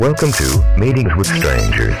Welcome to Meetings with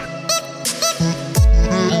Strangers.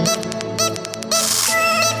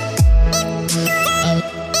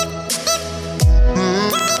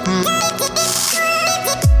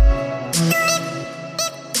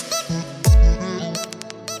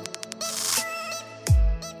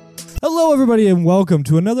 Hello, everybody, and welcome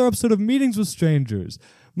to another episode of Meetings with Strangers.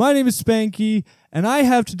 My name is Spanky, and I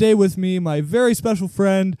have today with me my very special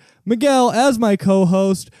friend, Miguel, as my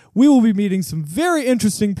co-host. We will be meeting some very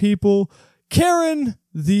interesting people. Karen,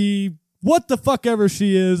 the what the fuck ever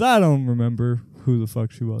she is. I don't remember who the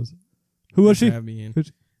fuck she was. Who was she? Have me in.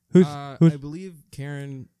 Who's I believe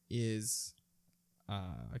Karen is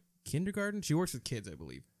kindergarten. She works with kids, I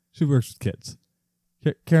believe. She works with kids.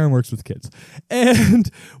 Karen works with kids. And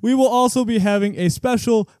we will also be having a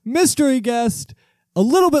special mystery guest a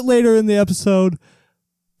little bit later in the episode.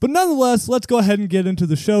 But nonetheless, let's go ahead and get into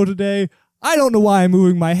the show today. I don't know why I'm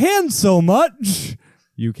moving my hands so much.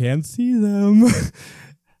 You can't see them.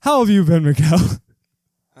 How have you been, Miguel?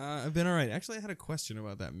 I've been all right. Actually, I had a question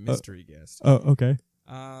about that mystery guest. Oh, okay.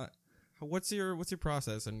 What's your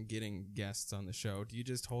process on getting guests on the show? Do you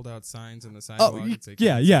just hold out signs on the sidewalk? And say,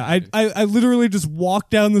 yeah. I literally just walk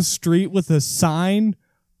down the street with a sign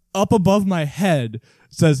up above my head. It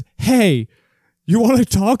says, "Hey, you want to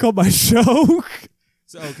talk on my show?"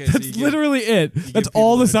 So, okay, That's literally it. That's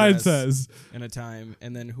all the sign says. And a time,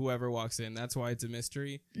 and then whoever walks in. That's why it's a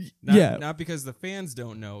mystery. Yeah. Not because the fans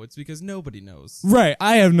don't know. It's because nobody knows. Right.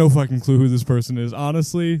 I have no fucking clue who this person is,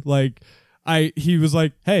 honestly. He was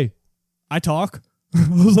like, "Hey, I talk." I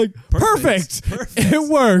was like, perfect. It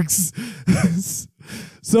works.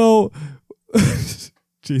 So,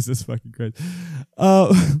 Jesus fucking Christ.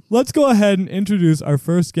 Let's go ahead and introduce our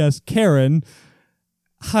first guest, Karen.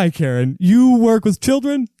 Hi, Karen. You work with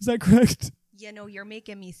children? Is that correct? You know, you're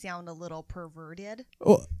making me sound a little perverted.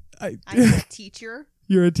 Oh, I'm a teacher.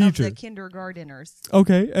 You're a teacher. Of the kindergarteners.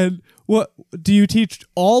 Okay. And what do you teach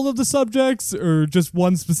all of the subjects or just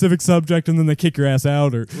one specific subject and then they kick your ass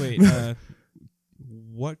out? Or wait,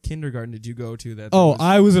 what kindergarten did you go to?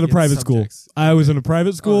 I was in a private school. I was in a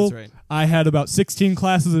private school. Oh, that's right. I had about 16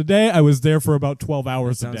 classes a day. I was there for about 12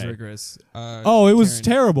 hours a day. Sounds rigorous. It was Karen,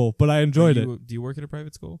 terrible, but I enjoyed it. Do you work at a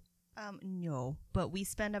private school? No, but we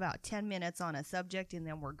spend about 10 minutes on a subject and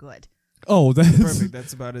then we're good. Oh, that's perfect.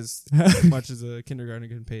 That's about as much as a kindergarten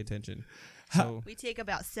can pay attention. So we take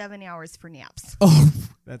about 7 hours for naps. Oh,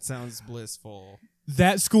 that sounds blissful.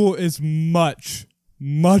 That school is much,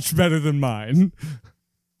 much better than mine.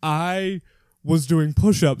 I was doing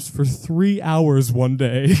push-ups for 3 hours one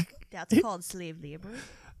day. That's called slave labor.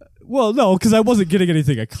 Well, no, because I wasn't getting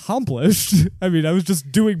anything accomplished. I mean, I was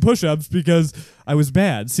just doing push-ups because I was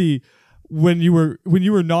bad. See, when you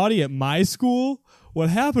were naughty at my school, what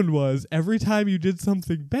happened was every time you did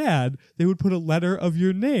something bad, they would put a letter of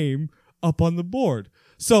your name up on the board.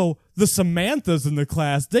 So the Samanthas in the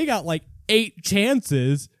class, they got like 8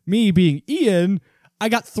 chances. Me being Ian, I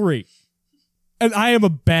got 3. And I am a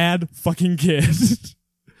bad fucking kid.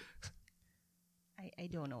 I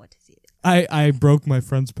don't know what to say. I broke my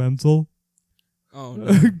friend's pencil. Oh,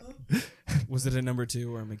 no. Was it a number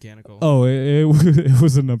 2 or a mechanical? Oh, it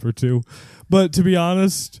was a number 2. But to be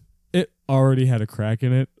honest, it already had a crack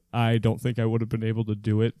in it. I don't think I would have been able to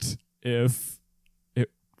do it if it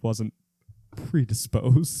wasn't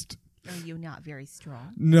predisposed. Are you not very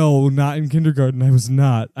strong? No, not in kindergarten. I was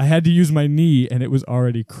not. I had to use my knee, and it was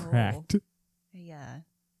already cracked. Yeah,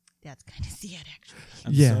 that's kind of sad, actually.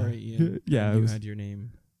 I'm sorry, Ian. Yeah, you had your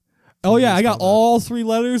name. Oh, yeah, I got all 3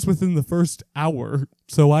 letters within the first hour.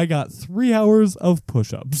 So I got 3 hours of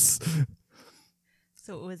push-ups.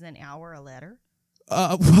 So it was an hour a letter?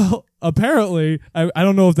 Well, apparently. I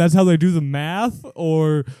don't know if that's how they do the math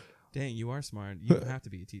or... Dang, you are smart. You have to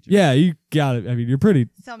be a teacher. Yeah, you got it. I mean, you're pretty...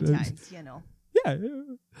 Sometimes, Yeah.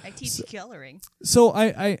 I teach coloring. So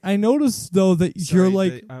I noticed, though, that you're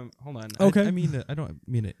like... hold on. Okay. I don't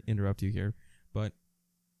mean to interrupt you here, but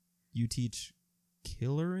you teach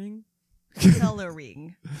killering?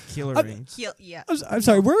 Coloring. Killering. Yeah. I'm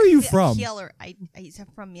sorry, where are you from? I'm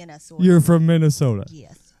from Minnesota. You're from Minnesota?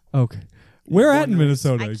 Yes. Okay. Where at in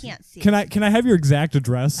Minnesota? I can't see. Can I have your exact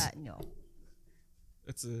address? No.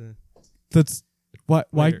 That's why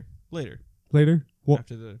later? What?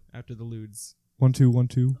 After the lewds.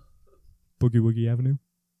 1212 Boogie Woogie Avenue.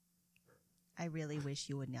 I really wish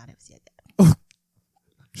you would not have said that. Oh,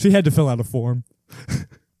 she had to fill out a form.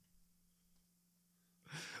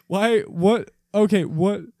 Why? What? Okay.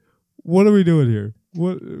 What are we doing here?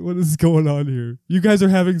 What is going on here? You guys are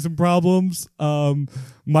having some problems.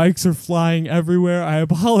 Mics are flying everywhere. I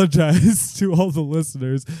apologize to all the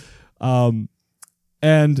listeners.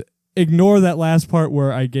 And ignore that last part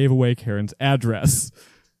where I gave away Karen's address.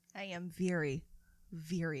 I am very,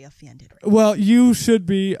 very offended. Well, you should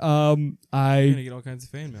be. You're gonna I get all kinds of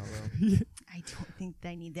fan mail though. I don't think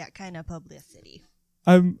I need that kind of publicity.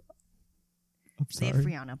 I'm They sorry.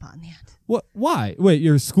 frown upon that. What? Why? Wait,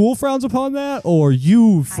 your school frowns upon that, or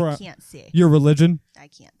you? I can't say. Your religion? I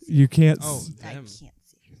can't say. You can't. Oh, I damn. can't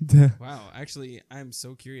say. Wow. Actually, I'm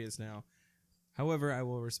so curious now. However, I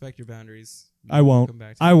will respect your boundaries. I won't. Come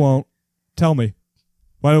back to I that. won't. Tell me.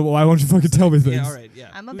 Why won't you fucking tell me things? Yeah. All right. Yeah.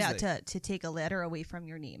 I'm Who's about they? to take a letter away from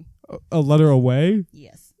your name. A letter away?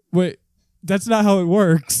 Yes. Wait, that's not how it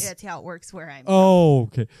works. That's how it works where I'm Oh,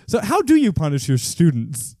 okay. So how do you punish your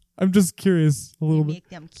students? I'm just curious a from. little You bit. make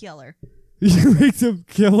them killer. You make them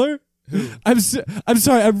killer? I'm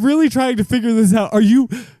sorry. I'm really trying to figure this out. Are you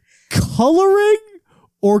coloring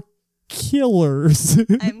or killers?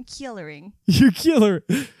 I'm killering. You're killer.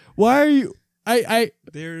 Why are you?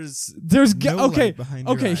 There's There's no okay. light behind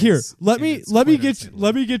your Okay, here. eyes, Let and me it's let me quite get understandable.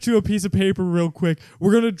 let me get you a piece of paper real quick.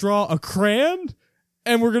 We're gonna draw a crayon,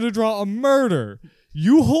 and we're gonna draw a murder.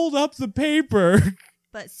 You hold up the paper.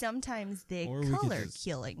 But sometimes they Or we could color just-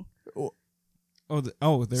 killing.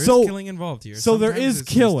 there is So- killing involved here. So there Sometimes is it's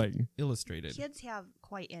just killing. illustrated. Kids have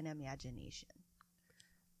quite an imagination.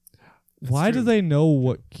 That's Why do true. they know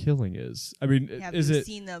what killing is? I mean, Have is you it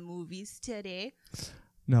seen the movies today?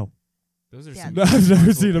 no? Those are Yeah. some No, I've never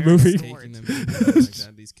responsible seen a parents movie. taking them to movies like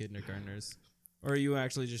that, these kindergartners. Or are you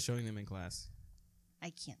actually just showing them in class?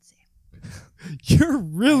 I can't say.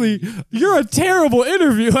 You're a terrible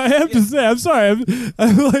interview. I have to say. I'm sorry.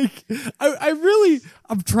 I'm like,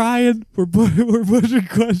 I'm trying. We're pushing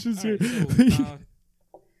questions All here. right, so,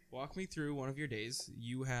 walk me through one of your days.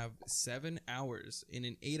 You have 7 hours in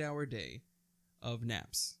an 8-hour day of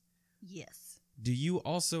naps. Yes. Do you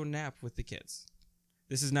also nap with the kids?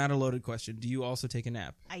 This is not a loaded question. Do you also take a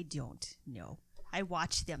nap? I don't know. I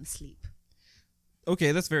watch them sleep.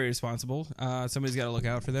 Okay, that's very responsible. Somebody's got to look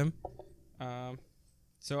out for them.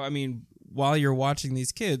 So, I mean, while you're watching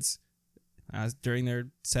these kids during their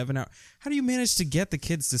 7 hour, how do you manage to get the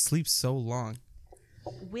kids to sleep so long?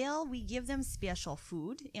 Well, we give them special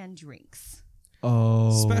food and drinks.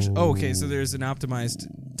 Special. Oh, okay, so there's an optimized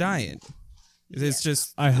diet. It's Yes.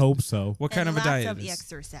 just I hope so. what kind and of a diet? Lots of is-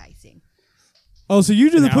 exercising. Oh, so you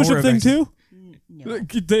do An the push-up hour of thing ex- too? No.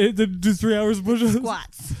 They do 3 hours of push-ups.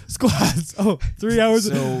 Squats. Squats. Oh, 3 hours.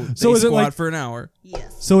 So So they is it squat like? for an hour.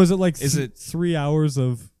 Yes. So is it like? Is it- 3 hours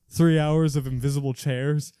of 3 hours of invisible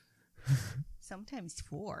chairs? Sometimes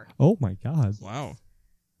 4. Oh my god. Wow.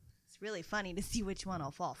 It's really funny to see which one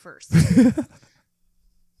will fall first.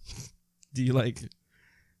 Do you like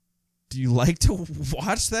to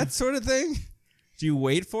watch that sort of thing? Do you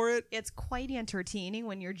wait for it? It's quite entertaining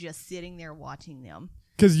when you're just sitting there watching them.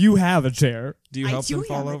 Because you have a chair. Do you I help do them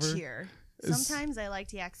fall have over? a chair. Is- Sometimes I like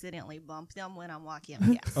to accidentally bump them when I'm walking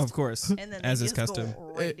past. Of course, And then as they is just custom.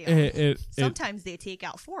 go right It, down. it Sometimes they take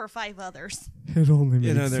out 4 or 5 others. only makes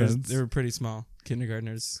You know, sense. they were pretty small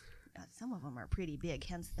kindergartners. Some of them are pretty big,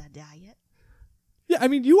 hence the diet. Yeah, I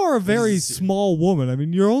mean, you are a very is- small woman. I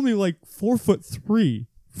mean, you're only like 4'3"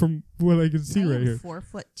 from what I can see I right am here.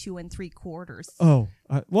 4'2 3/4". Oh,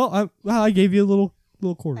 I gave you a little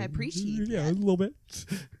quarter. I appreciate Yeah, that. a little bit.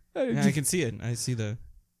 Yeah, I can see it. I see that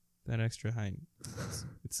extra height.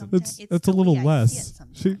 It's a, Sometimes it's That's a the little way I see it less.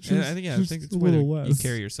 sometimes. yeah, I think it's a the way little you less.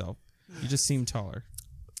 carry yourself. You just seem taller.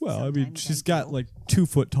 Well, I mean, Sometimes she's I got do. like 2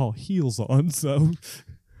 foot tall heels on, so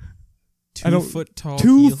 2 I don't- foot tall.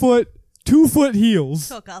 2 foot heels.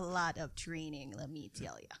 Took a lot of training, let me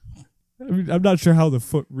tell you. I mean, I'm not sure how the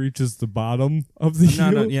foot reaches the bottom of the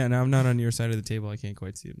heel. I'm not on your side of the table. I can't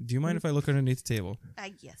quite see it. Do you mind if I look underneath the table? I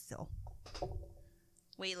guess so.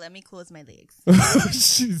 Wait, let me close my legs.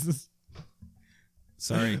 Jesus.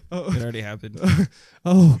 Sorry, Oh. it already happened.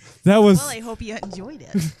 Oh, that was. Well, I hope you enjoyed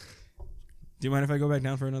it. Do you mind if I go back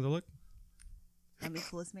down for another look? Let me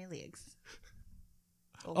close my legs.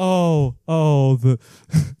 Oh,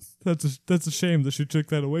 that's a shame that she took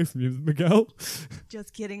that away from you, Miguel.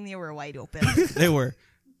 Just kidding, they were wide open. They were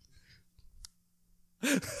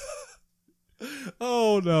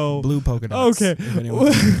Oh no. blue polka dots. Okay. if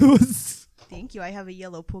anyone- Thank you, I have a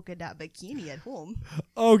yellow polka dot bikini at home.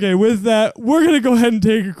 Okay, with that, we're gonna go ahead and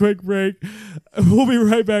take a quick break. We'll be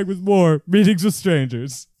right back with more Meetings with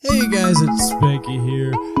Strangers. Hey guys, it's Spanky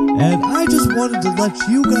here, and I just wanted to let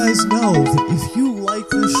you guys know that if you like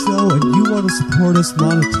this show and you want to support us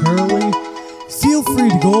monetarily, feel free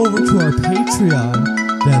to go over to our Patreon.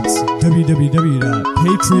 That's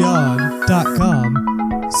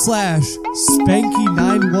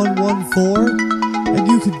www.patreon.com/Spanky9114, and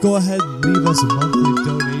you could go ahead and leave us a monthly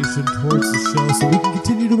donation donation towards the show so we can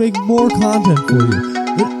continue to make more content for you.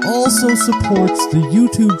 It also supports the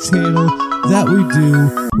YouTube channel that we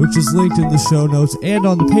do, which is linked in the show notes and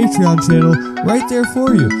on the Patreon channel right there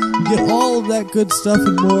for you. You get all of that good stuff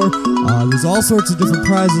and more. There's all sorts of different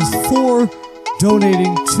prizes for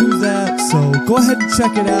donating to that, so go ahead and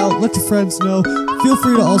check it out. Let your friends know. Feel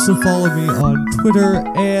free to also follow me on Twitter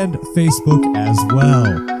and Facebook as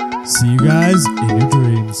well. See you guys in your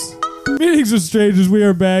dreams. Meetings with Strangers, we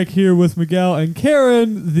are back here with Miguel and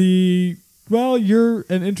Karen, well, you're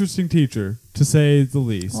an interesting teacher, to say the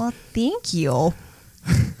least. Well, thank you.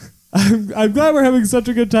 I'm glad we're having such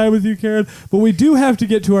a good time with you, Karen, but we do have to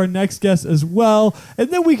get to our next guest as well, and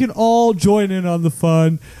then we can all join in on the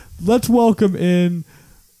fun. Let's welcome in,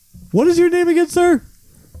 what is your name again, sir?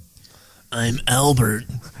 I'm Albert.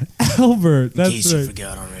 Albert, In that's case right. you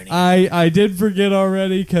forgot already. I did forget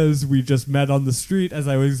already because we just met on the street as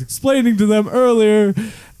I was explaining to them earlier,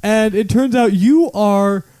 and it turns out you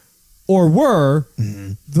are, or were,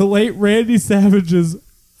 the late Randy Savage's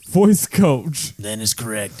voice coach. That is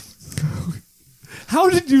correct. How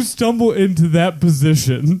did you stumble into that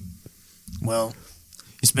position? Well,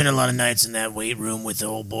 you spent a lot of nights in that weight room with the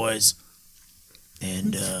old boys,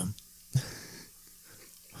 and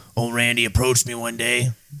old Randy approached me one day,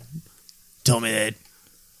 told me that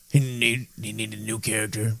he needed a new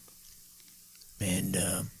character, and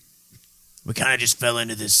we kind of just fell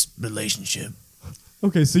into this relationship.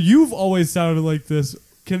 Okay, so you've always sounded like this.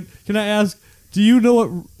 Can I ask, do you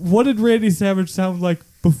know what did Randy Savage sound like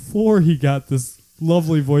before he got this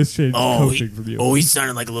lovely voice change coaching from you? He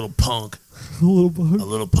sounded like a little punk. A little bug. A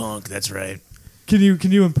little punk, that's right. Can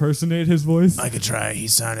you impersonate his voice? I could try. He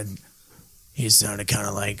sounded kind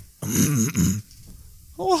of like,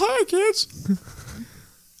 Oh, hi, kids.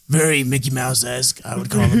 very Mickey Mouse-esque, I would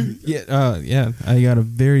call him. Yeah. I got a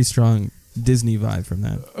very strong Disney vibe from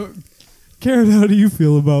that. Karen, how do you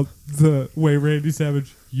feel about the way Randy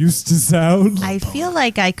Savage used to sound? I feel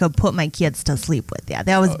like I could put my kids to sleep with that.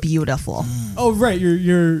 That was beautiful. Oh, right,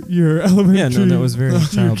 your elementary. Yeah, no, that was very your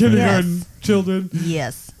child-friendly. kindergarten Yes. children.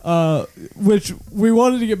 Yes. Which we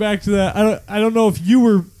wanted to get back to that. I don't know if you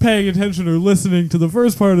were paying attention or listening to the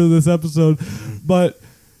first part of this episode, but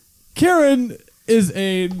Karen is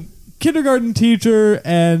a kindergarten teacher,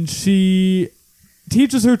 and she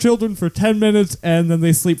teaches her children for 10 minutes, and then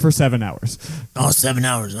they sleep for 7 hours. Oh, 7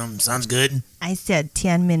 hours. Sounds good. I said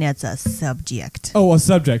 10 minutes a subject. Oh, a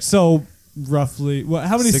subject. So roughly,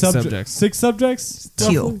 how many 6 subjects? subjects. 6 subjects?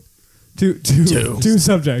 Two. Roughly? Two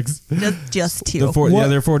subjects. Just two. The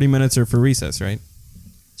other 40 minutes are for recess, right?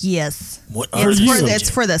 Yes. What are It's you? it's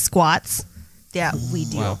for the squats that we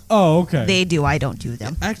do. Wow. Oh, okay. They do. I don't do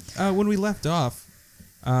them. When we left off,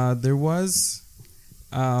 there was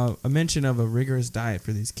a mention of a rigorous diet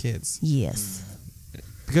for these kids Yes.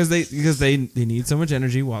 because they need so much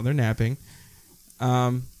energy while they're napping.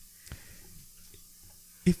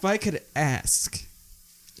 If I could ask,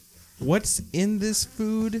 what's in this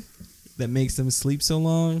food that makes them sleep so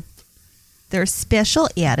long? There's special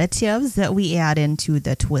additives that we add into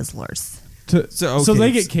the Twizzlers. So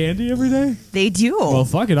they get candy every day? They do. Well,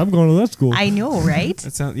 fuck it. I'm going to that school. I know, right?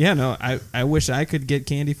 That sounds. Yeah, no. I wish I could get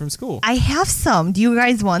candy from school. I have some. Do you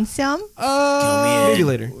guys want some? Maybe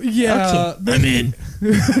later. Yeah. I'm in.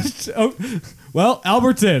 Oh, well,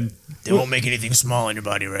 Albert's in. They won't make anything small in your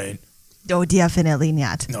body, right? No, definitely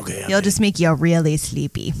not. Okay. They'll just make you really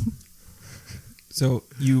sleepy. So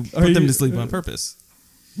you Are put them you- to sleep on purpose.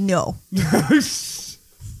 No.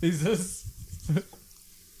 Jesus.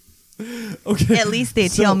 Okay. At least they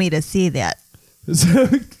tell me to say that. So,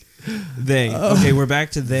 They. Okay, we're back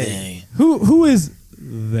to they. Hey. who is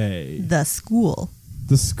they? The school.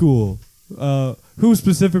 The school. Who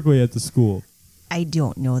specifically at the school? I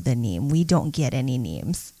don't know the name. We don't get any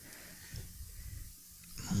names.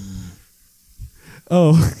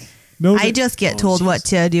 Oh, no. I just get told what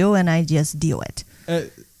to do and I just do it.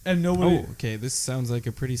 And nobody. Oh, okay. This sounds like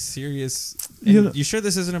a pretty serious. You know- You sure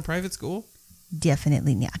this isn't a private school?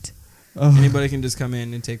 Definitely not. Anybody can just come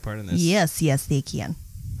in and take part in this. Yes, they can.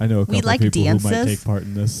 I know a couple We like people who might dances. take part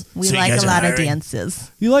in this. We So you like guys a are lot of hiring?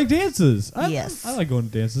 dances. You like dances? Yes. I like going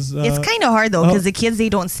to dances. It's kind of hard though oh. because the kids they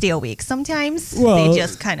don't stay awake. Sometimes Well, they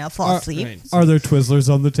just kind of fall asleep. Right. Are there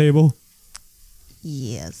Twizzlers on the table?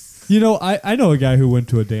 Yes. You know, I know a guy who went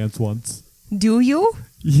to a dance once. Do you?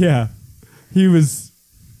 Yeah. He was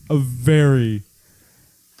a very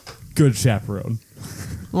good chaperone.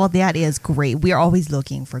 Well, that is great. We're always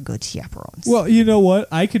looking for good chaperones. Well, you know what?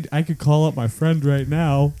 I could call up my friend right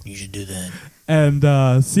now You should do that.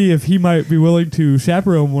 and see if he might be willing to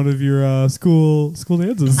chaperone one of your school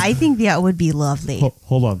dances. I think that would be lovely.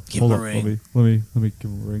 Hold on. Give Hold him on. a ring. Let me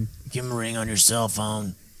give him a ring. Give him a ring on your cell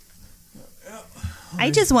phone. I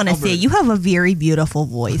just want to say you have a very beautiful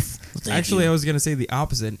voice. Thank Actually, you. I was going to say the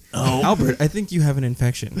opposite. Oh. Albert, I think you have an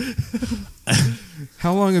infection.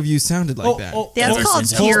 How long have you sounded like that? That's Ever called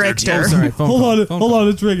since I was character. 13. Oh, sorry, phone Hold call, on. phone Hold call. on.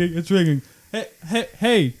 It's ringing. It's ringing.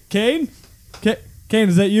 Hey, Kane. Kane,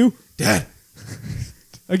 is that you? Dad,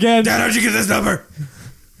 Again? how'd you get this number?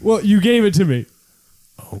 Well, you gave it to me.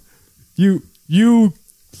 Oh. You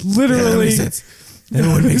That literally. makes sense. That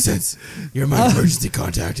would make sense. You're my emergency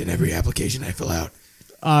contact in every application I fill out.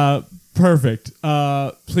 Perfect.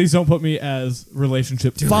 Please don't put me as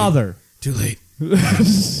relationship Too late. father. Too late.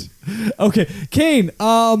 Okay, Kane.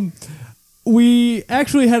 We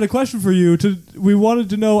actually had a question for you. We wanted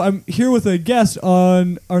to know. I'm here with a guest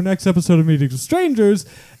on our next episode of Meetings with Strangers,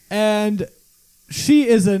 and she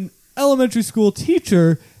is an elementary school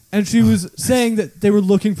teacher, and she was saying that they were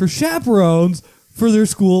looking for chaperones for their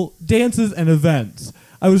school dances and events.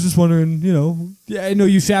 I was just wondering, yeah, I know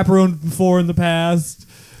you chaperoned before in the past.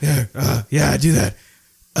 Yeah, I do that.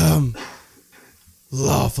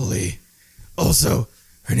 Lawfully. Also,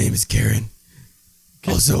 her name is Karen.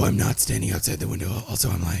 Also, I'm not standing outside the window. Also,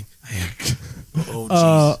 I'm lying. I am. Oh,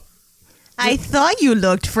 jeez. I thought you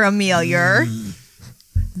looked familiar.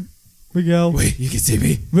 Miguel. Wait, you can see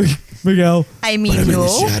me? Miguel, I But mean, I'm in the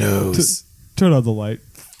no. shadows. turn on the light.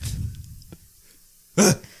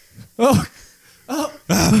 Okay.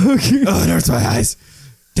 Oh, it hurts my eyes.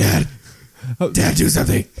 Dad, do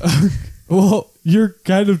something. Well, you're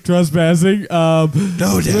kind of trespassing. No,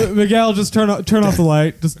 Dad. Miguel, just turn off the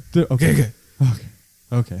light. Okay, good.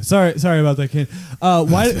 Okay. Sorry about that, Kane.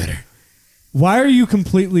 That's better. Why are you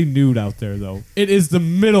completely nude out there, though? It is the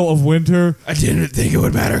middle of winter. I didn't think it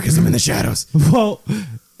would matter because I'm in the shadows. Well,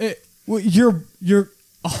 you're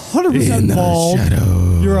 100% In the bald.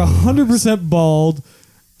 shadows. You're 100% bald,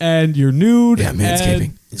 and you're nude. Yeah, manscaping.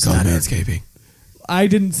 and It's called manscaping. I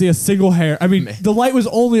didn't see a single hair. I mean, the light was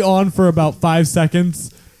only on for about 5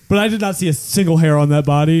 seconds, but I did not see a single hair on that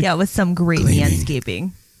body. That was some great Gleaming.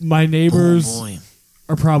 manscaping. My neighbors Oh, boy.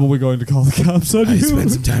 are probably going to call the cops on I you.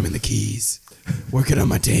 spent some time in the Keys, working on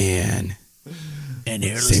my tan And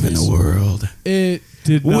saving the world It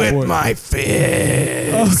did not with work. my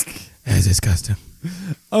fist, as is custom.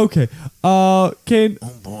 Okay. Kane,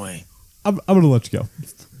 oh boy. I'm going to let you go.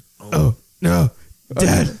 Oh no,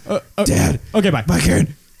 Dad, Dad, Okay, bye. bye,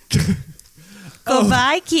 Karen.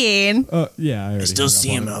 Goodbye, Kane. Yeah, I already I still hung see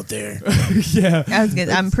up him on out there. it. Yeah. I was good.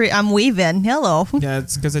 I'm weaving. Hello. Yeah,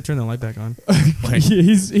 it's because I turned the light back on.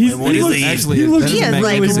 He's won't he leave? Actually, he looks that's He a is like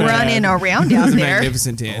magnificent- running around That's out a there.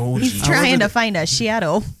 magnificent tan. Oh, He's jeez. trying to find a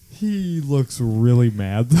shadow. He looks really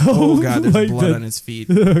mad though. Oh god, there's Like blood that- on his feet.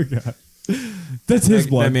 Oh god. That's his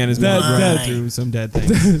blood. That man has That- been that- running through some dead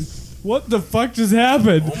things. What the fuck just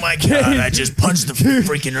happened? Oh my god, I just punched the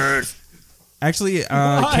freaking earth. Actually,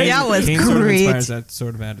 Why? Kane, That was Kane sort of great. inspires that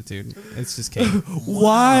sort of attitude. It's just Kane.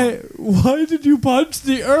 Why did you punch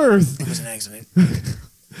the earth? It was an accident.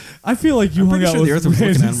 I feel like you I'm hung pretty out sure with the earth was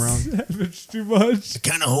looking at him Randy wrong. Savage too much.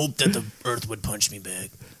 Kind of hoped that the earth would punch me back.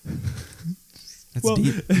 That's Well,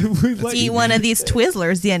 deep. we let Eat one of these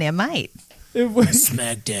Twizzlers, then it might. it was,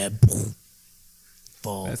 Smack dab.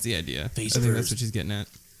 Fall. That's the idea. Face I think that's first. what she's getting at.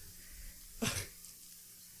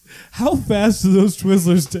 how fast do those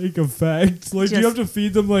Twizzlers take effect? Like, do you have Just- to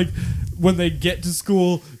feed them like when they get to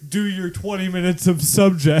school? Do your 20 minutes of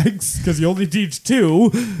subjects because you only teach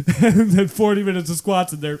 2, and then 40 minutes of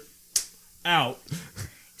squats, and they're out.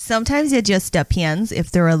 Sometimes it just depends.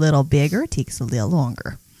 If they're a little bigger, it takes a little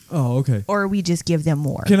longer. Oh, okay. Or we just give them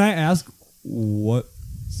more. Can I ask what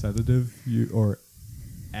sedative or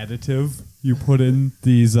additive you put in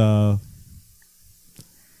these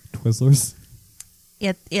Twizzlers?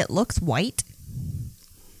 It looks white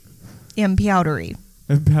and powdery.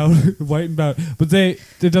 And powder, white and powder, but it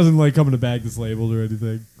doesn't like come in a bag that's labeled or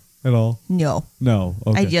anything at all. No, No,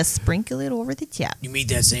 okay. I just sprinkle it over the top. You meet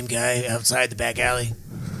that same guy outside the back alley?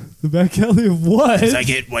 The back alley of what? 'Cause I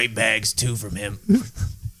get white bags too from him.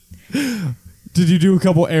 Did you do a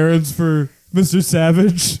couple errands for Mr.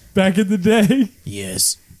 Savage back in the day?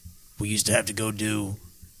 Yes. We used to have to go do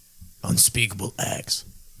unspeakable acts.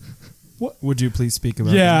 Would you please speak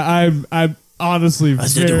about Yeah, I'm honestly I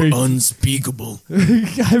said they very, were unspeakable.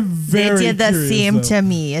 I'm very. They did the curious, same though. to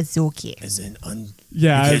me. It's okay. As in,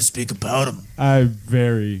 Yeah, you can't speak about them. I'm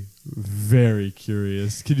very very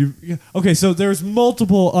curious. Can you? Okay, so there's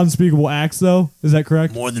multiple unspeakable acts, though. Is that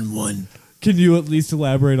correct? More than one. Can you at least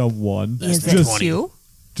elaborate on one? Is That's it 20. 2?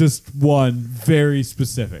 Just one, very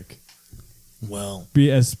specific. Well,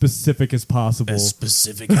 Be as specific as possible. as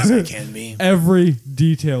specific as I can be. Every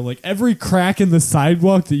detail, like every crack in the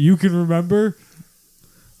sidewalk that you can remember.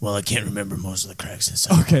 Well, I can't remember most of the cracks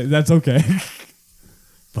inside, Okay, that's okay.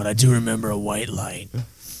 but I do remember a white light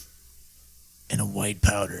and a white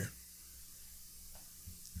powder.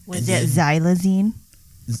 Was And it xylazine?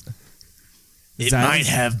 It Xylazine? might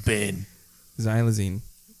have been. Xylazine.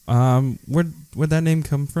 Where'd that name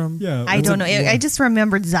come from? Yeah, I don't know. I just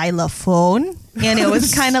remembered xylophone, and it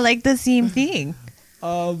was kind of like the same thing.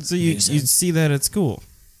 So you Makes you sense. see that at school.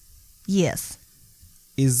 Yes.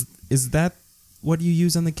 Is that what you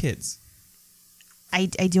use on the kids? I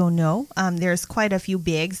don't know. There's quite a few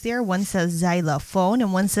bags there. One says xylophone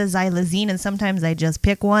and one says xylazine, and sometimes I just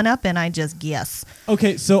pick one up and I just guess.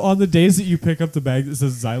 Okay, so on the days that you pick up the bag that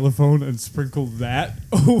says xylophone and sprinkle that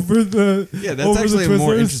over the over the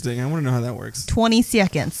Twizzlers, interesting. I want to know how that works. 20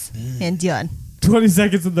 seconds and done. 20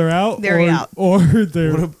 seconds and they're out. They're out. Or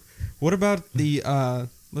they're What about the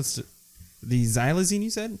the xylazine you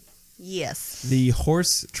said? Yes. The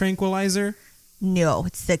horse tranquilizer? No,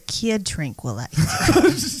 it's the kid tranquilizer.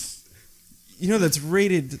 You know that's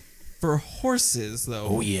rated for horses though.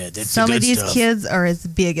 Oh yeah, that's Some the of good these stuff. kids are as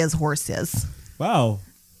big as horses. wow.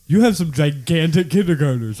 You have some gigantic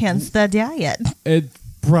kindergartners. Hence the diet. And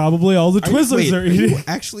probably all the Twizzlers Wait, are are you eating.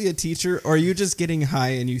 actually a teacher or are you just getting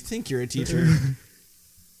high and you think you're a teacher?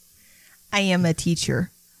 I am a teacher.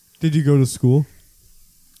 Did you go to school?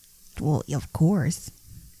 Well, of course.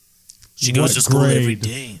 She goes What to school every grade?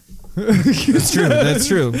 day. That's true. That's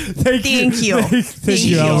true. Thank you. Thank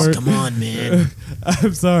you, Jeez, Albert. come on, man.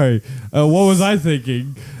 I'm sorry. What was I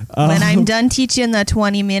thinking? When I'm done teaching the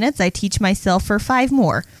 20 minutes, I teach myself for 5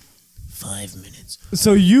 more. 5 minutes.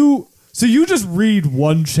 So you just read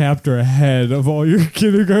one chapter ahead of all your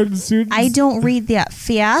kindergarten students? I don't read that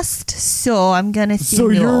fast, so I'm going to say So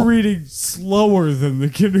no. you're reading slower than the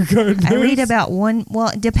kindergartners? I read about one. Well,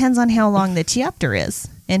 it depends on how long the chapter is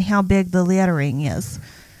and how big the lettering is.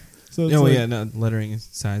 So it's Oh like- yeah, no lettering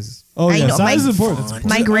size. Oh I yeah, know, size is my- important. Font.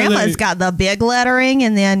 My Are grandma's they- got the big lettering,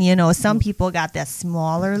 and then, some people got the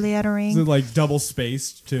smaller Is it lettering. like double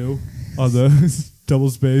spaced too? On the double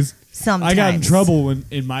spaced. Sometimes. I got in trouble when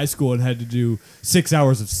in my school and had to do 6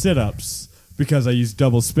 hours of sit-ups because I used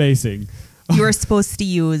double spacing. You were supposed to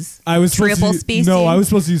use I was supposed triple to, spacing. No, I was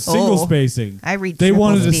supposed to use single Oh. spacing. I read They triple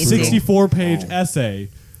wanted a spacing. 64-page essay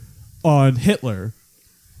on Hitler.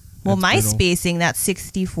 Well, That's my brutal. spacing, that's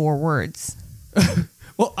 64 words.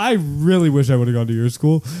 Well, I really wish I would have gone to your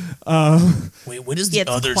school. Wait, what is the It's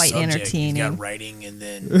other quite subject? entertaining. You've got writing and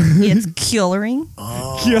then It's coloring.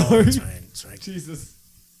 oh, Killer. that's right. That's right. Jesus.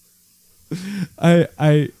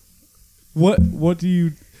 What do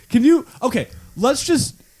you, can you, okay, let's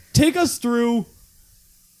just take us through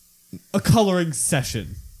a coloring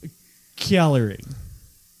session. Coloring.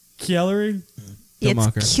 Don't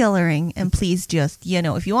mock her. It's coloring, and please just,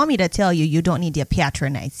 if you want me to tell you, you don't need to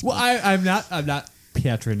patronize me. Well, I'm not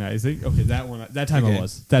patronizing. Okay, that time Okay. I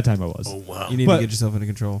was. That time I was. Oh wow, You need But- to get yourself under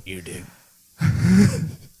control. you did.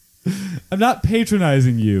 I'm not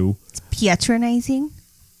patronizing you. Patronizing?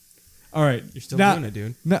 All right. You're still Now- doing it,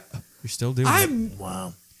 dude. now- You're still doing it. I'm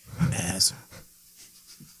Wow, ass.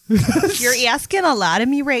 You're asking a lot of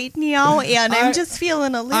me right now, and I'm just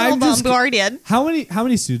feeling a little I'm just- bombarded. how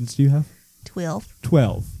many students do you have? 12.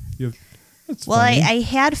 12. You have, that's Well, funny. I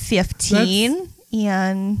had 15,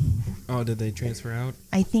 and Oh, did they transfer out?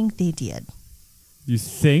 I think they did. You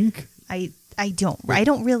think? I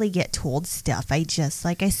don't really get told stuff. I just,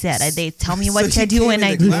 like I said, they tell me So what to you do, came and I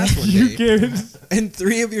into class one You day, can't. and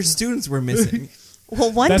 3 of your students were missing.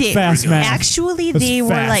 Well, one That's day, fast math. actually, That's they were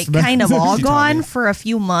fast like math. kind of all You taught me. gone for a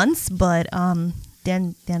few months, but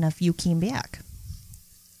then a few came back.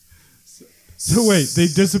 So wait, they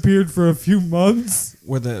disappeared for a few months?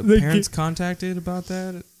 Were the They parents contacted about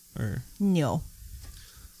that? Or No,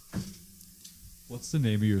 What's the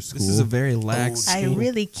name of your school? this is a very lax I school.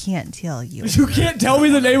 really can't tell you. You can't tell me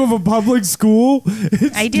the name of a public school.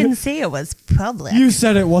 It's I didn't say it was public. You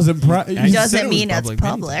said it wasn't. You said Doesn't it was mean it's public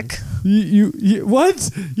many public. You what?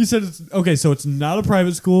 You said it's okay. So it's not a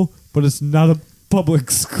private school, but it's not a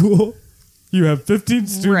public school. You have 15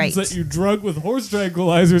 students Right. that you drug with horse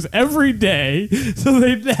tranquilizers every day, so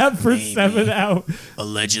they nap for Maybe. 7 hours.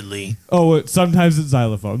 Allegedly. Oh, sometimes it's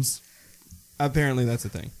xylophones. Apparently, that's a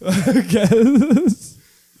thing. I guess.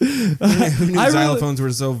 Who knew I really- xylophones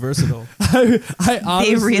were so versatile? I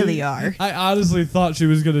honestly, They really are. I honestly thought she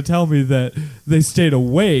was going to tell me that they stayed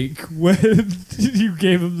awake when you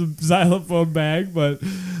gave them the xylophone bag, but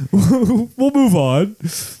we'll move on.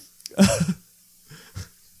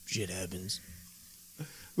 Shit happens.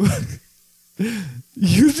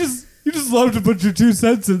 You just love to put your 2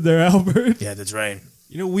 cents in there, Albert. Yeah, that's right.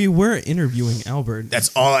 You know, we were interviewing Albert.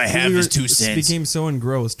 That's all I have we is 2 cents. Became so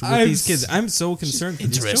engrossed with I'm these kids. I'm so concerned for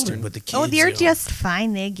these Interesting children. with the kids. Oh, they're yo. just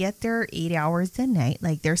fine. They get their 8 hours a night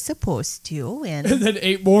like they're supposed to. And And then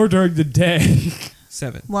 8 more during the day.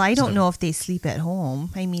 7. well, I don't know if they sleep at home.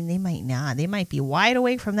 I mean, they might not. They might be wide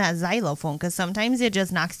awake from that xylophone because sometimes it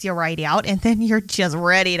just knocks you right out and then you're just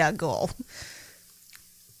ready to go.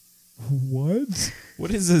 What?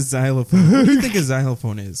 What is a xylophone? What do you think a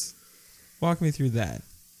xylophone is? Walk me through that.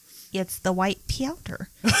 It's the white powder.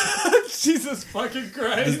 Jesus fucking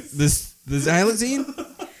Christ. The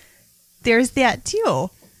xylazine? There's that too.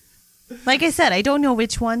 Like I said, I don't know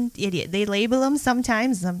which one. Idiot. They label them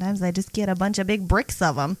sometimes. Sometimes I just get a bunch of big bricks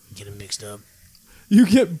of them. Get them mixed up. You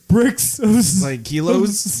get bricks of Like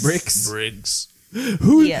kilos? Bricks? Briggs.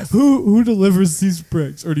 Who, Yes. who delivers these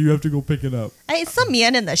bricks, or do you have to go pick it up? It's some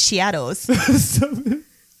man in the shadows.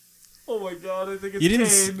 Oh my god, I think it's You didn't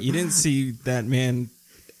Kane. you didn't see that man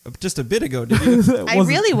just a bit ago, did you? That I wasn't-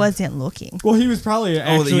 really wasn't looking. Well, he was probably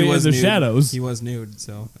actually in the nude. shadows. He was nude,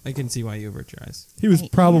 so I can see why you avert your eyes. He was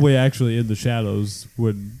probably actually in the shadows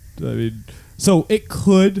when, I mean, so it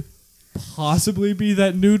could possibly be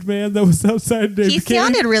that nude man that was outside named He Kane.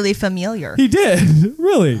 sounded really familiar. He did,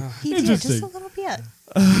 really. He did just Interesting. a little bit.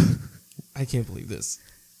 I can't believe this.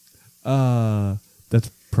 That's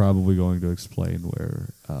probably going to explain where.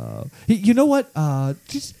 You know what?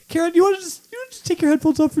 Just Karen, you want to just take your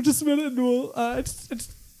headphones off for just a minute, and we'll I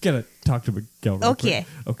just gotta talk to Miguel. Real Okay.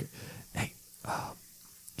 quick. Okay. Hey.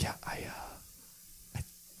 Yeah. I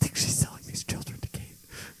think she's selling these children to Kane.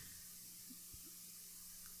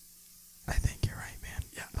 I think you're right, man.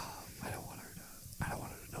 Yeah. I don't want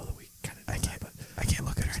her to know that we kind of. I can't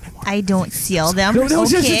look at her anymore. I don't seal them. No, Okay.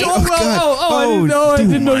 I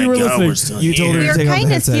didn't know you were listening. You told her to We're take off the kind of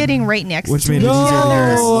headset. sitting right next Which to made each it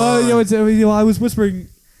No, easier other. I was whispering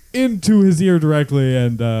into his ear directly,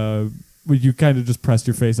 and you kind of just pressed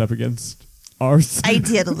your face up against ours. I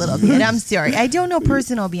did a little bit. I'm sorry. I don't know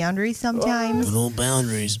personal boundaries sometimes. Little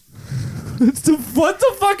boundaries. What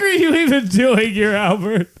the fuck are you even doing here,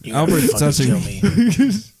 Albert? You Albert's fucking touching kill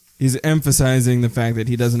me. He's emphasizing the fact that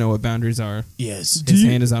he doesn't know what boundaries are. Yes. His you-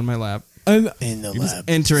 hand is on my lap. And In the You're just lab.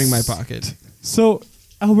 entering my pocket. so,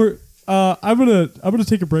 Albert, I'm gonna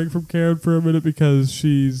take a break from Karen for a minute because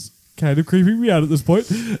she's kind of creeping me out at this point,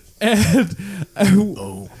 and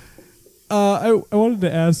Oh. I wanted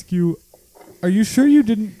to ask you, are you sure you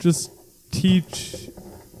didn't just teach?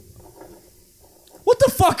 What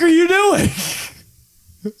the fuck are you doing?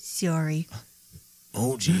 Sorry.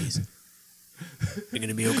 Oh, jeez. You're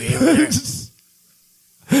gonna be okay over there.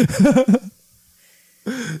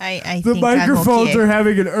 I The think microphones I'm okay. are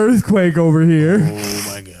having an earthquake over here. Oh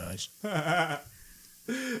my gosh.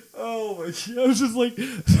 Oh my god! I was just like,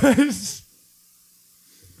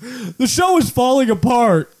 the show is falling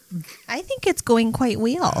apart. I think it's going quite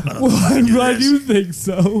well. Well, I'm do glad this. you think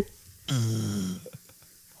so.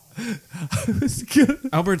 I was gonna-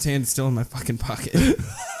 Albert's hand's still in my fucking pocket.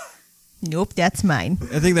 Nope, that's mine.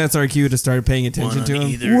 I think that's our cue to start paying One attention on to him.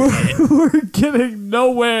 either head, We're getting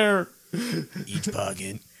nowhere. each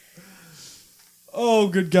pocket. Oh,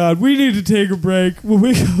 good God. We need to take a break. When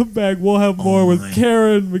we come back, we'll have more with my.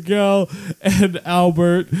 Karen, Miguel, and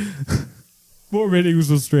Albert. More Meetings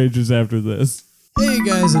with Strangers after this. Hey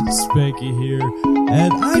guys, it's Spanky here,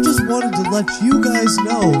 and I just wanted to let you guys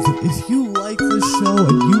know that if you like this show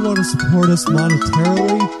and you want to support us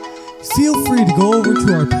monetarily, feel free to go over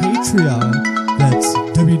to our Patreon. That's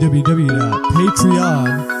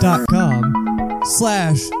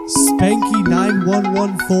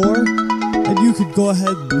www.patreon.com/Spanky9114, and you could go ahead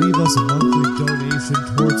and leave us a monthly donation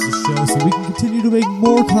towards the show so we can continue to make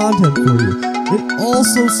more content for you. It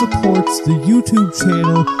also supports the YouTube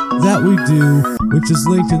channel that we do, which is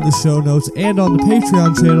linked in the show notes and on the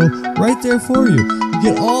Patreon channel right there for you. You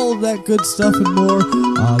get all of that good stuff and more.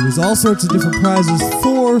 There's all sorts of different prizes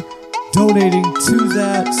for donating to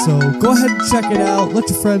that, so go ahead and check it out. Let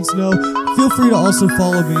your friends know. Feel free to also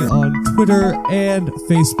follow me on Twitter and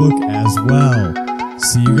Facebook as well.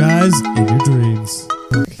 See you guys in your dreams.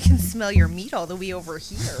 I can smell your meat all the way over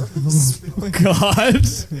here. God.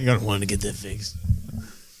 You're gonna want to get that fixed.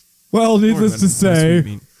 Well, needless to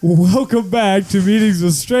say, welcome back to Meetings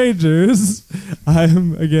with Strangers.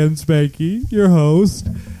 I'm again Spanky, your host,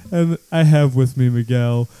 And I have with me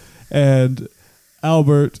Miguel and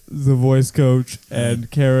Albert, the voice coach,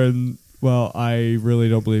 and Karen. Well, I really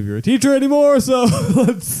don't believe you're a teacher anymore, so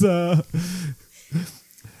let's...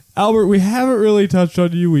 Albert, we haven't really touched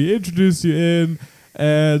on you. We introduced you in,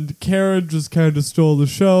 and Karen just kind of stole the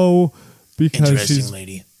show because Interesting she's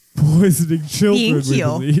lady. poisoning children. Thank we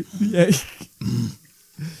you. believe. Yeah.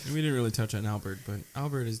 We didn't really touch on Albert, but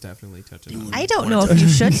Albert is definitely touching on I don't know if you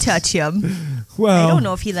should touch him. Well, I don't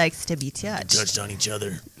know if he likes to be touched. Touched on each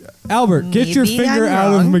other. Albert, get your Maybe finger I'm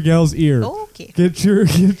out of wrong. Miguel's ear. Okay. Get your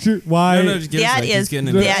why? No, just give us That like, he's is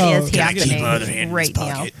getting that into- is Can I keep happening my other hand in right his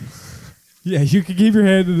now. pocket? Yeah, you can keep your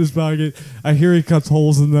hand in his pocket. I hear he cuts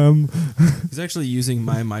holes in them. He's actually using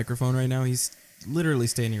my microphone right now. He's literally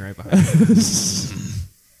standing right behind me.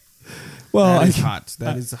 Well, That is I, hot.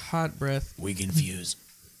 That is a hot breath. We confuse.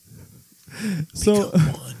 so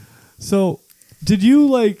Become one. so did you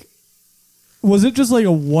like? Was it just like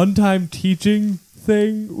a one-time teaching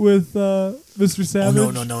thing with Mr. Oh,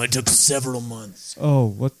 Savage? no. It took several months. Oh,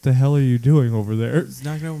 what the hell are you doing over there? He's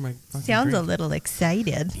knocking over my fucking Sounds a drink. little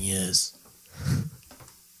excited. Yes.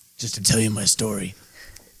 Just to tell you my story.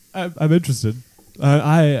 I'm interested.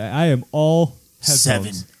 I am all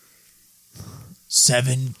headphones.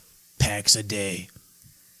 7 packs a day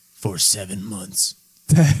for 7 months.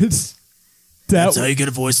 That's That's how you get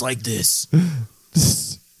a voice like this.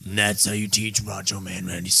 And that's how you teach Macho Man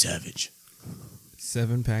Randy Savage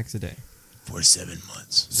 7 packs a day. for 7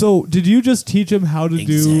 months. So, did you just teach him how to do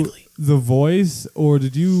Exactly. the voice, or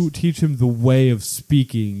did you teach him the way of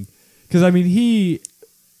speaking? Because I mean, he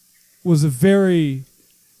was very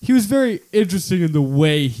interesting in the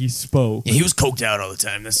way he spoke. Yeah, he was coked out all the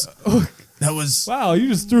time. That was Wow, you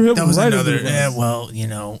just threw him that was right another. under the bus. Yeah, well,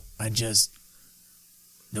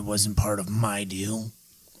 it wasn't part of my deal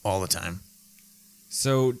all the time.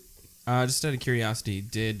 So, just out of curiosity,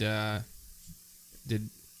 did the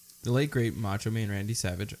late great Macho Man Randy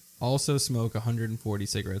Savage also smoke 140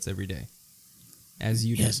 cigarettes every day, as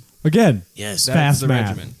you Yes, did? Again, yes, That's fast the math.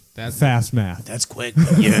 regimen. That's Fast math. that's quick.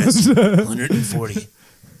 Yes, 140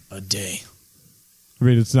 a day I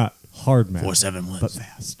mean, it's not hard math, for 7 but months.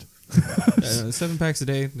 fast. 7 packs a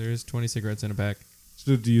day. There's 20 cigarettes in a pack.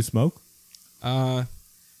 So, do you smoke?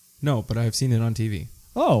 No, but I've seen it on TV.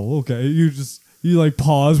 Oh, okay. You like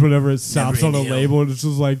pause whenever it stops on a inhale. label, and it's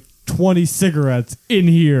just like 20 cigarettes in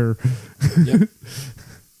here. Yep.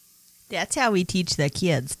 That's how we teach the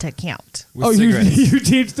kids to count. With Oh, cigarettes. you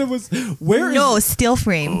teach them where is No, still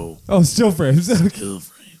frame. Oh, Oh, still frames. kill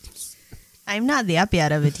frames. I'm not that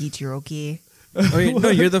bad of a teacher, okay? Oh, no,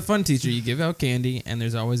 you're the fun teacher. You give out candy, and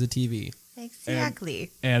there's always a TV.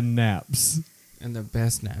 Exactly. And naps. And the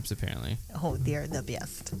best naps, apparently. Oh, they're the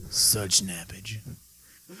best. Such nappage.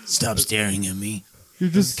 Stop staring at me. You're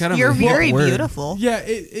just Kind of You're a very word. beautiful. yeah.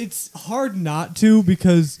 It's hard not to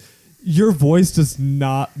because your voice does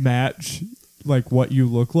not match like what you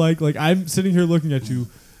look like. Like I'm sitting here looking at you.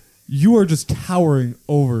 You are just towering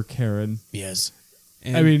over Karen, Yes.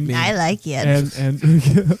 And I mean- I like it.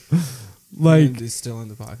 and like is still in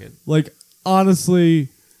the pocket. honestly,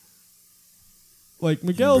 like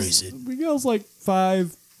Embrace it. Miguel's like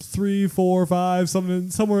 5'3", 4, 5,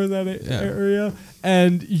 somewhere in that Yeah. area,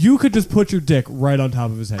 and you could just put your dick right on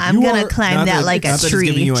top of his head. I'm You gonna are climb that like a not that it's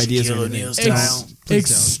giving tree. you ideas Shaquille or O'Neal anything. style. Please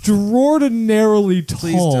don't. extraordinarily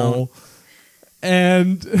Please tall, don't.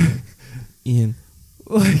 and Ian.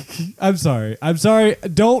 like I'm sorry.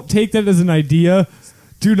 Don't take that as an idea.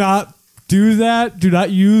 Do not do that. Do not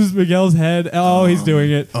use Miguel's head. Oh, he's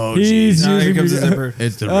doing it. Oh, he's jeez. Now here using comes the Miguel- zipper.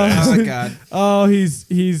 It's the Oh. rest. Oh, my God. Oh,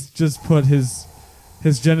 he's just put his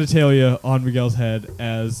genitalia on Miguel's head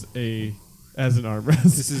as an armrest.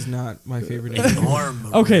 This is not my favorite An name. arm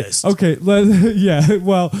Okay, rest. okay. Yeah,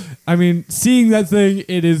 well, I mean, seeing that thing,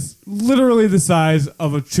 it is literally the size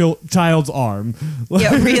of a child's arm.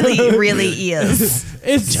 It really, really is.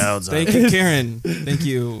 It's Child's arm. Thank you, Karen. Thank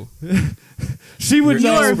you. she would You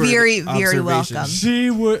know. are Expert very, very observation.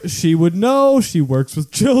 welcome. She would know. She works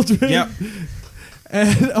with children. Yep.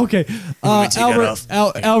 And, okay, me take that Albert, off?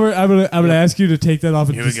 Albert, I'm gonna ask you to take that off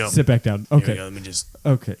and Here we just go. sit back down. Here we Okay, go. Let me just.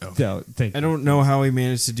 okay. Okay. No, thank I you. don't know how he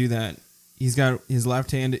managed to do that. He's got his left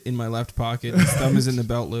hand in my left pocket. His thumb is in the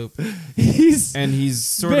belt loop. He's And he's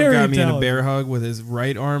sort of Very got me in a talented. bear hug with his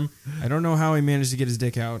right arm. I don't know how he managed to get his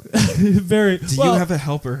dick out. very. Do well, you have a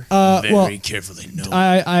helper? Very well, carefully. No.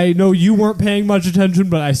 I know you weren't paying much attention,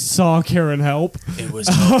 but I saw Karen help. It was.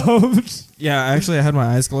 Yeah, actually, I had my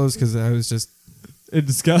eyes closed because I was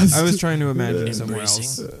disgust. I was trying to imagine it somewhere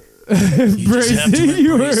else. Embracing. You just have to You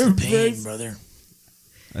were embrace the pain, embracing- brother.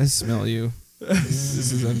 I smell you.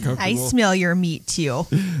 This is uncomfortable. I smell your meat too.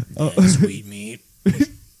 That sweet meat.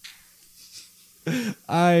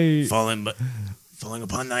 Falling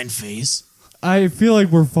upon thine face. I feel like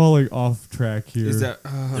we're falling off track here. Is that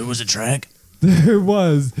There was a track. There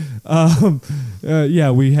was.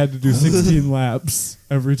 Yeah, we had to do 16 laps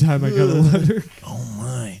every time I got a letter. Oh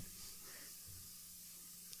my.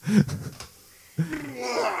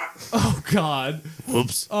 Oh, God.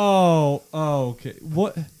 Whoops. Oh, okay.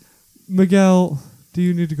 What? Miguel, do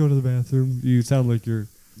you need to go to the bathroom? You sound like you're...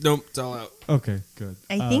 nope? It's all out. Okay, good.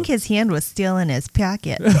 I think his hand was still in his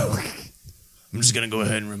pocket. I'm just gonna go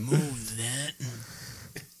ahead and remove that.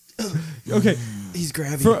 Okay, He's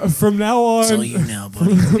grabbing. from now It's all on... you now,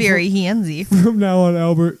 buddy. Very handsy. From now on,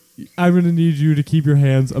 Albert, I'm going to need you to keep your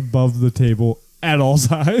hands above the table at all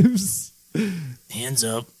times. Hands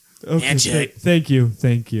up. Okay, Handshake. Thank you.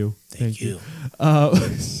 Thank you.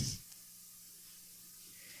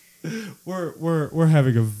 We're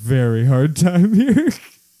having a very hard time here.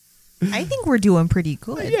 I think we're doing pretty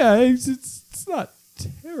good. Yeah, it's not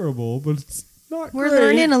terrible, but it's not We're great.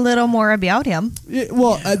 learning a little more about him.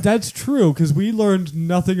 That's true, because we learned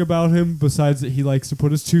nothing about him besides that he likes to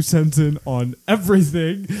put his 2 cents in on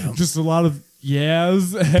everything. Just a lot of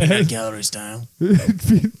yeahs. Peanut And gallery style.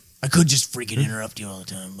 I could just freaking interrupt you all the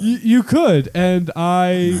time, but you could, and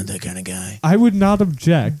I'm not that kind of guy. I would not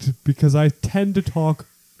object because I tend to talk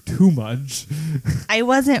too much. I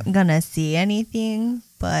wasn't going to say anything,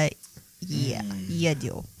 but yeah, you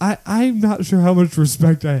do. I'm not sure how much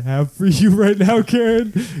respect I have for you right now,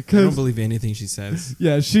 Karen. I don't Because believe anything she says.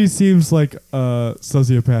 yeah, she seems like a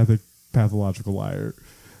sociopathic, pathological liar.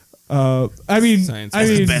 I mean, Science. That's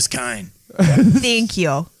the best kind. Thank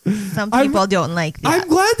you. Some I'm- people don't like that. I'm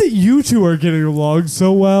glad that you two are getting along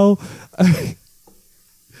so well.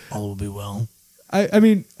 All will be well. I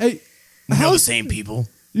mean, hey, We know how the same people.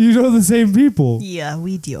 you know the same people? Yeah,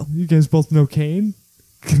 we do. You guys both know Kane.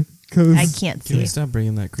 Because I can't Can we see. stop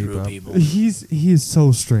bringing that creep True up? people. he is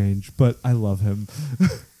so strange, but I love him.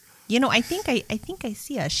 You know, I think I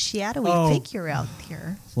see a shadowy Oh. figure out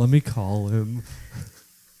there. Let me call him.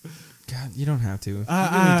 God, you don't have to. You really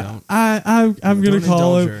don't. I'm gonna Don't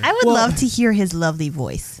call indulge him. her. I would Well- love to hear his lovely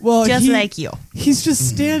voice. Well, just he- like you. He's just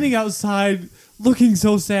standing outside, looking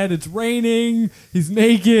so sad. It's raining. He's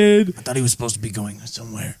naked. I thought he was supposed to be going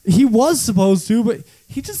somewhere. He was supposed to, but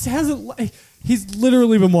he just hasn't. He's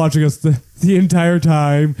literally been watching us the entire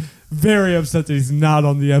time. Very upset that he's not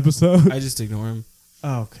on the episode. I just ignore him.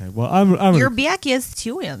 Okay, well, I'm Your gonna, back is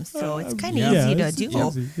to him, so it's kind of yeah, easy to it's do.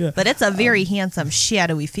 easy, yeah. But it's a very handsome,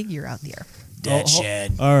 shadowy figure out there. Dad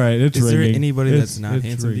Shad. all right. It's Is there ringing. anybody It's- that's not it's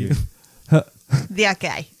handsome to you? ringing. That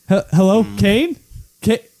guy. Hello, Kane.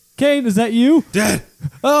 Kane, is that you? Dad!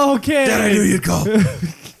 Oh, Kane. Dad, I knew you'd call.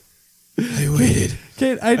 I waited.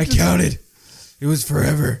 Kane, I counted. It was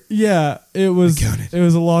forever. Yeah, it was. counted. It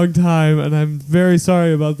was a long time, and I'm very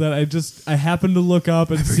sorry about that. I happened to look up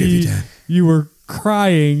and forgive see you, Dad. you were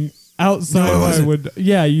crying outside No, I my wasn't. window.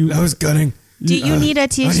 Yeah, you. I was gunning. Do you need a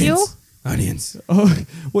tissue? Onions. Oh,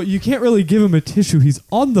 well, you can't really give him a tissue. He's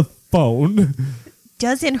on the phone.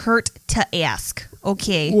 Doesn't hurt to ask.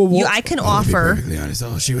 Okay, Well, what- I can To be offer. perfectly honest,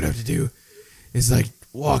 all she would have to do is like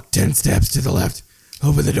walk 10 steps to the left,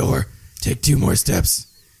 open the door, take 2 more steps,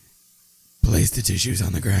 place the tissues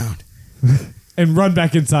on the ground And run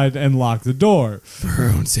back inside and lock the door. for her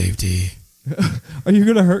own safety. Are you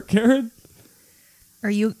gonna hurt Karen? Are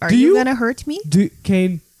you Do you- gonna hurt me?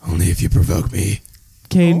 Kane? Only if you provoke me.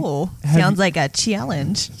 Kane? Oh, have sounds you- like a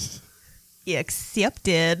challenge.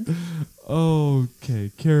 Accepted.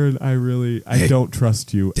 Okay, Karen. I Hey, don't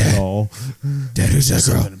trust you at Dad. all. Dad, who's that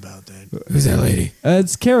girl? Something about that. Who's that lady?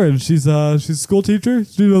 It's Karen. She's a school teacher.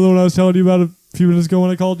 Do you know the one I was telling you about a few minutes ago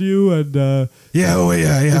when I called you? And Yeah, oh,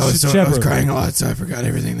 yeah. I It's was, just I was chaperone. crying a lot, so I forgot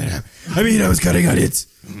everything that happened. I mean, I was cutting onions.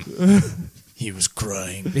 He was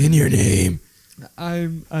crying. In your name.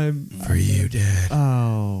 I'm. For you, Dad.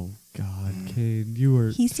 Oh God, Kane, you were.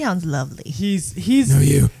 He sounds lovely. He's. No,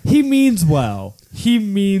 you. He means well. He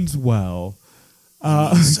means well.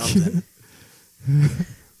 Something.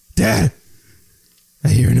 Dad. I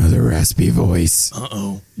hear another raspy voice.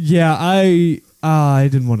 Uh-oh. Yeah, I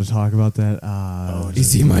didn't want to talk about that.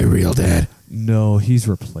 Is he my real dad? No, he's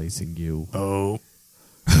replacing you. Oh.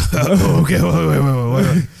 Oh, okay,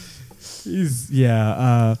 wait. He's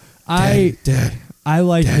I Dad,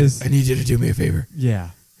 like Dad, his. I need you to do me a favor. Yeah.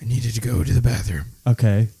 I need you to go to the bathroom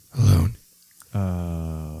Okay. alone.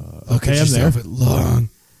 Look Okay, at I'm there. yourself long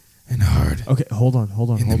and hard. Okay, hold on.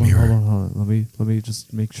 In the mirror. Let me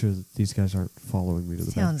just make sure that these guys aren't following me to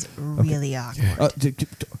the bathroom. Sounds really awkward.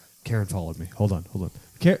 Karen followed me. Hold on.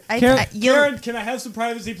 I- Karen, can I have some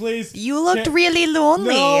privacy, please? You looked Ca- really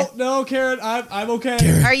lonely. No, Karen, I'm okay.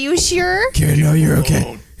 Karen, Are you sure? Karen, no, you're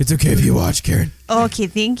okay. It's okay if you watch, Karen. Okay,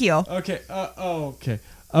 thank you. Okay. Okay.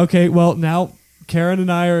 Okay. Well, now Karen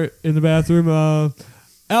and I are in the bathroom.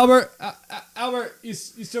 Albert, you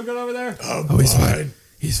still good over there? Oh, he's fine.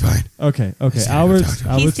 He's fine. Okay. Just gotta go Albert's talk to him.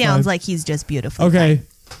 He Albert's sounds fine. like he's just beautiful. Okay.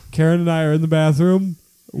 Karen and I are in the bathroom.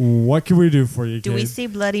 What can we do for you, Do we Kate? say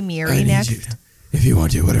Bloody I Mary need next? you, if you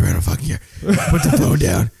want to, whatever, I don't fucking care. Put the phone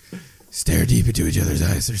down. Stare deep into each other's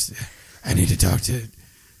eyes. I need to talk to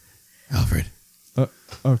Alfred.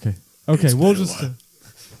 Okay. Okay. It's We'll been a just. while.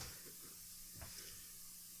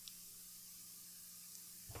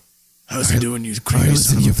 How's he doing, you All right, crazy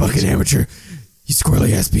listen, son you of a fucking bitch? amateur. You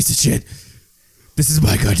squirrely ass piece of shit. This is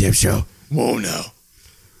my goddamn show. Whoa, now.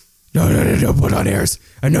 No, put on airs.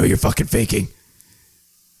 I know you're fucking faking.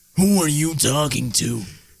 Who are you talking to?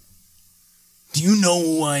 Do you know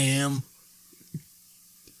who I am?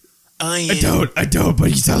 I am. I don't, but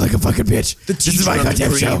you sound like a fucking bitch. This is teacher my of the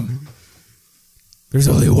goddamn show. dream. There's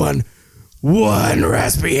only one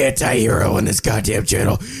raspy anti-hero on this goddamn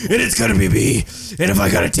channel, and it's gonna be me. And if I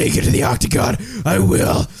gotta take it to the octagon, I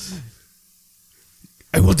will.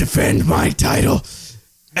 I will defend my title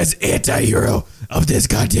as anti-hero of this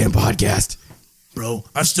goddamn podcast. Bro,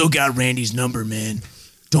 I've still got Randy's number, man.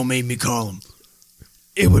 Don't make me call him.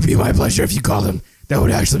 It would be my pleasure if you called him. That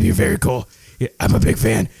would actually be very cool. Yeah, I'm a big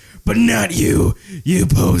fan. But not you, you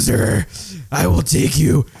poser. I will take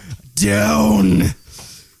you down.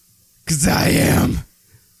 Because I am,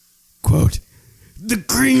 quote, the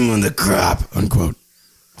cream of the crop, unquote.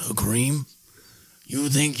 The cream? You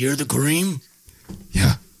think you're the cream?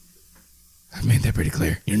 Yeah. I've made that pretty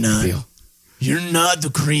clear. You're not. I feel. You're not the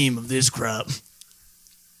cream of this crop.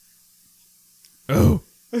 Oh,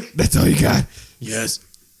 that's all you got? Yes.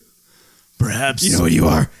 Perhaps. You know what you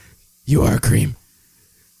are? You are cream.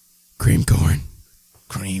 Cream corn.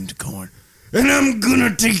 creamed corn. And I'm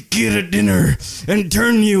gonna take you to dinner and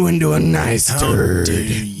turn you into a nice How turd. dare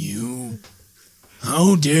you?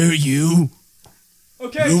 How dare you?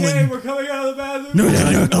 Okay, Ruin- okay, we're coming out of the bathroom.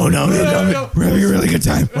 No. No. We're having a really good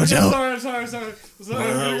time. Watch Okay, out. sorry. I'm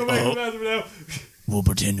gonna go back to the bathroom now. We'll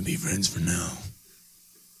pretend to be friends for now.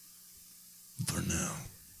 For now.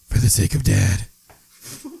 For the sake of Dad.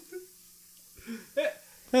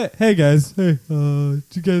 Hey guys. Hey, do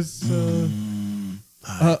you guys?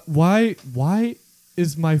 Why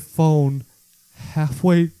is my phone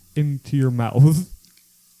halfway into your mouth?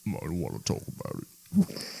 I don't want to talk about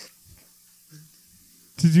it.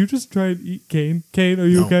 Did you just try and eat Kane? Kane, are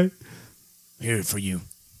you No. okay? Here for you.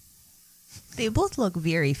 They both look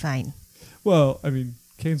very fine. Well, I mean,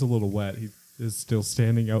 Kane's a little wet. He is still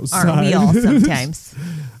standing outside. Aren't we all sometimes?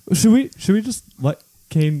 Should we just let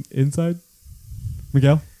Kane inside?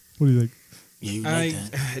 Miguel, what do you think? Yeah, you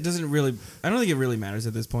like that? It doesn't really. I don't think it really matters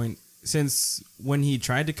at this point. Since when he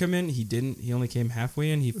tried to come in, he didn't. He only came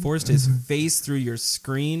halfway in. He forced his face through your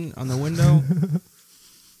screen on the window.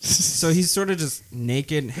 So he's sort of just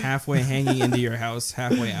naked, halfway hanging into your house,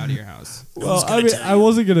 halfway out of your house. Well, gonna I mean, tell I you?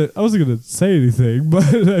 wasn't gonna say anything, but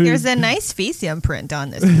I mean, There's a nice face imprint on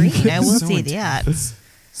the screen. I will So say intense.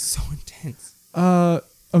 So intense.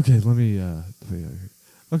 okay, let me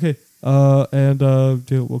okay,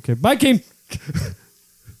 okay, bye, Kane.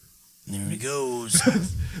 There he goes.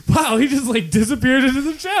 Wow, he just like disappeared into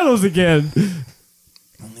the shadows again.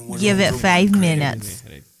 Only one Give it over 5 one minutes.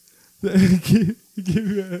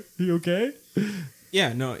 You okay?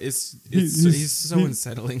 Yeah, no, it's He's- he's so he-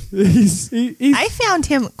 unsettling. He's I found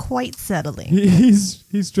him quite settling. he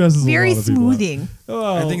stresses Very a lot of people out. smoothing.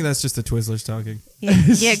 Oh, I think that's just the Twizzlers talking.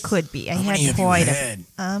 It could be. I How many had have you quite had?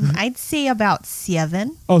 I'd say about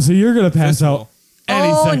 7. oh, so you're gonna pass First of out? all,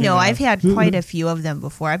 Any Oh second no, now. I've had quite a few of them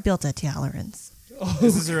before. I built a tolerance.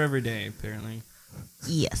 This is her every day, apparently.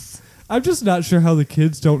 Yes. I'm just not sure how the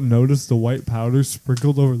kids don't notice the white powder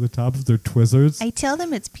sprinkled over the top of their Twizzlers. I tell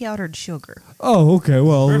them it's powdered sugar. Oh, okay.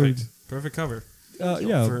 Well, Perfect. Perfect cover.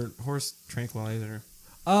 yeah. For horse tranquilizer.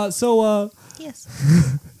 So, Yes.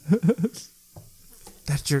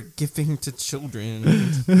 That you're giving to children.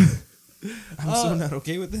 I'm so not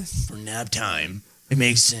okay with this. For nap time. It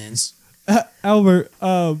makes sense. Albert,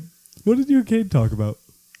 what did you and Kane talk about?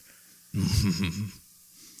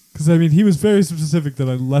 Because I mean, he was very specific that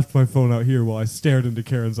I left my phone out here while I stared into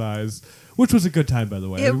Karen's eyes, which was a good time, by the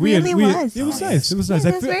way. It really was. It was Oh, nice. yes. It was nice. Yeah,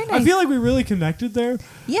 I it was feel, very I nice. feel like we really connected there.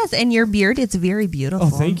 Yes, and your beard, it's very beautiful. Oh,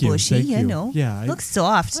 thank and you. bushy, Thank you you. know. Yeah, Looks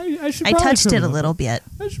soft. I should I probably touched trim it a up. little bit.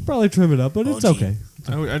 I should probably trim it up, but it's Oh, okay.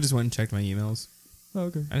 I just went and checked my emails. Oh,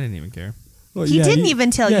 okay. I didn't even care. Well, He yeah, didn't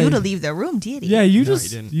even tell yeah, you to leave the room, did he? Yeah, you No, he just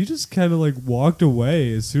didn't. you just kind of like walked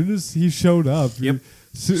away as soon as he showed up. Yep.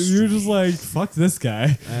 You were just like, "Fuck this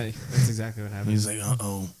guy." That's exactly what happened. He's like,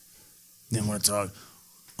 uh-oh. Didn't want to talk.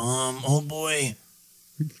 Old boy.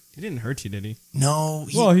 He didn't hurt you, did he? No,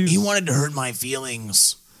 Well, he wanted to hurt my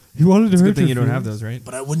feelings, He wanted to It's a hurt good thing your you don't have feelings. those, right?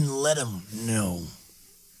 but I wouldn't let him. No,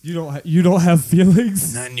 You don't have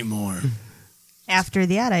feelings. not anymore. After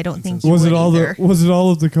that, I don't think you Was would it all either. was it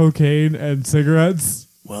all of the cocaine and cigarettes?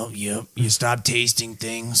 Well, yep. You stop tasting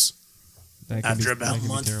things That can after be- that about can be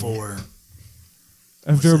month terrible. 4.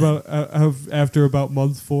 After about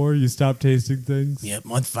month 4, you stop tasting things. Yep,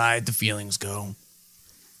 month 5, the feelings go.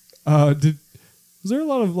 Was there a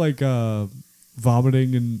lot of like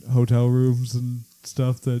vomiting in hotel rooms and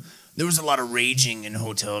stuff that There was a lot of raging in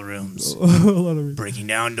hotel rooms, a lot of breaking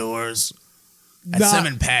down doors. At Not-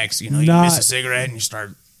 7 packs, you miss not- a cigarette and you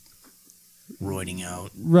start roiding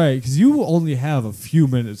out. right? Because you only have a few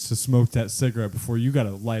minutes to smoke that cigarette before you got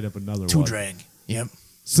to light up another 2 one. drag. Yep.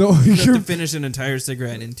 So You have you're to finish an entire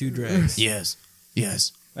cigarette in 2 drags. Yes.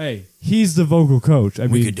 Yes. hey, he's the vocal coach. I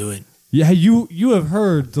We mean, could do it. yeah, you have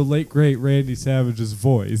heard the late great Randy Savage's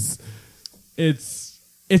voice. It's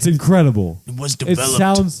incredible. It was It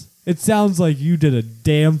developed. sounds like you did a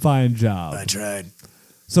damn fine job. I tried.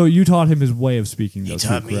 So you taught him his way of speaking, though, He too,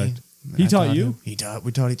 taught me. correct? I He taught you? him.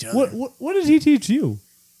 We taught each other. What did he teach you?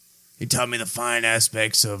 He taught me the fine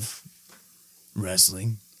aspects of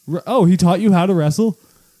wrestling. Oh, he taught you how to wrestle?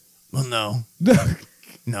 Well, no.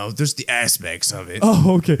 No, there's the aspects of it.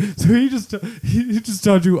 Oh, okay. So he just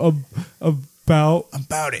taught you about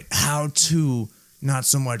About it. How to, not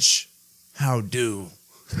so much how do.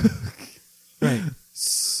 Right.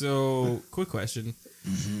 So, quick question.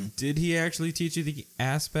 Mm-hmm. Did he actually teach you the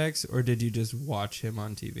aspects, or did you just watch him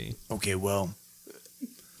on TV? Okay, well,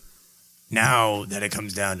 now that it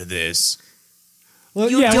comes down to this, Well,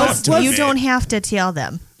 You, yeah, don't, let's, to you admit- don't have to tell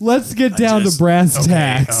them. let's get I down just- to brass okay,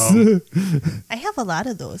 tacks. I have a lot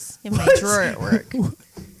of those in my drawer at work.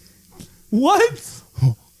 What?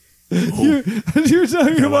 You're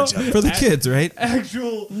talking Gotta about watch out. For the kids, right?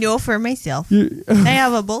 actual No, for myself. you- I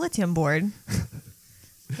have a bulletin board.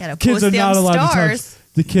 Gotta kids post are them not allowed to touch stars.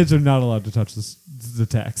 the kids are not allowed to touch the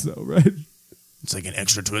tacks though, right? it's like an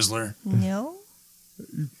extra Twizzler. No.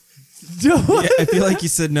 Yeah, I feel like you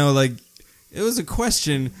said no. Like, it was a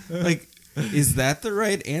question. Like, is that the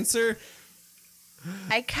right answer?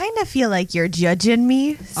 I kind of feel like you're judging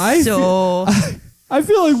me. I so I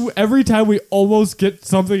feel like every time we almost get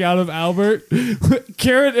something out of Albert,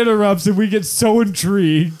 Karen interrupts and we get so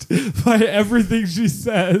intrigued by everything she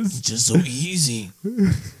says. Just so easy.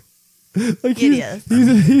 Like It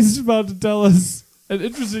is. he's about to tell us an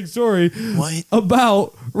interesting story What?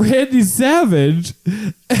 about Randy Savage,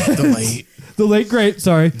 The the late great,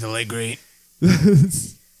 late great.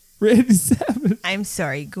 Randy Savage. I'm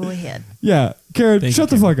sorry. Go ahead. Yeah, Karen, Thank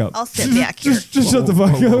shut you, the fuck up. I'll sit back here. Just shut the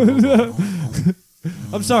fuck up.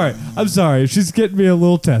 I'm sorry. She's getting me a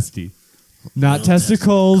little testy. Not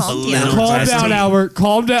testicles. Calm A down. little Calm testy. down, Albert.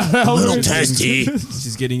 Calm down, Albert. Little testy.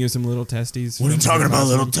 She's getting you some little testes. What are you from talking the about,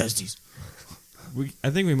 little classroom. testes? I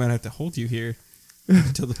think we might have to hold you here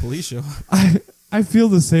until the police show up. I feel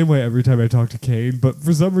the same way every time I talk to Kane, but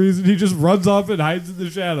for some reason he just runs off and hides in the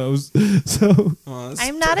shadows. So Oh, that's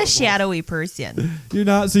I'm not a terrible. shadowy person. you're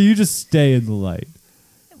not. So you just stay in the light.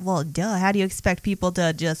 Well, duh. How do you expect people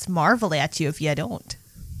to just marvel at you if you don't?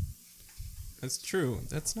 That's true.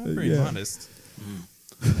 That's not very Yeah. modest.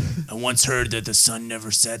 I once heard that the sun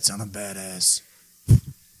never sets on a badass.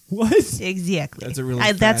 What? Exactly. That's a really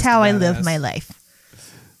that's fast how I live badass. my life.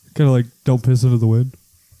 Kind of like don't piss into the wind.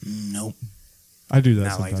 Nope. I do that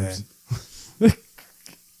Not like sometimes.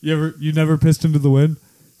 You never pissed into the wind?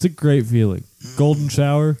 It's a great feeling. Golden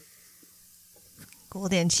shower.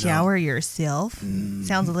 Golden shower yourself.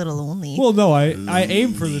 Sounds a little lonely. Well, no, I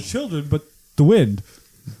aim for the children, but the wind.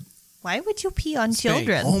 Why would you pee on Spank.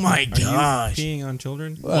 children? Oh my Are gosh. you peeing on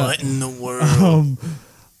children? What in the world?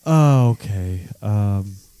 Okay.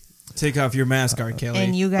 Take off your mask, R. Kelly.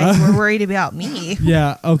 And you guys were worried about me.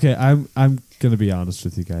 Yeah. Okay. I'm gonna be honest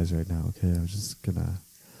with you guys right now. Okay. I'm just gonna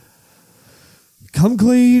come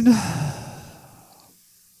clean.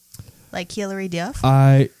 Like Hillary Duff.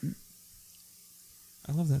 I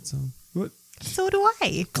I love that song. So do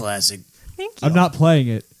I. Classic. Thank you. I'm not playing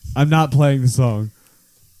it. I'm not playing the song.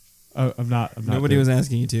 I'm not. Nobody was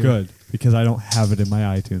asking you to. good because I don't have it in my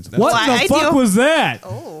iTunes. What why the I fuck do. was that?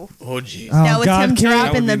 Oh. Oh, jeez. That Oh, was God, him Kane-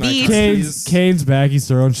 dropping That the would be my beat. car. Kane's back. He's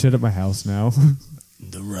throwing shit at my house now.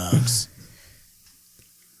 The rocks.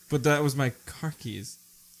 But that was my car keys.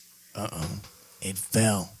 Uh-oh. It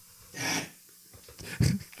fell.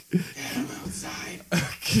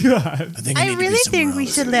 God. I think I need to be really think somewhere we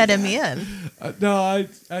else. should let him in. No,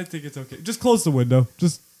 I think it's okay. Just close the window.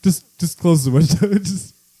 Just close the window.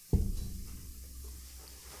 Just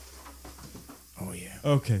Oh, yeah.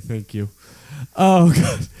 Okay, thank you. Oh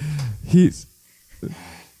God, he's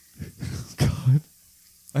God.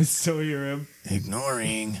 I still hear him.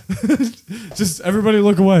 Ignoring. Just everybody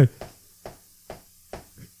look away.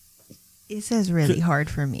 This is really hard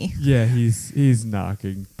for me. Yeah, he's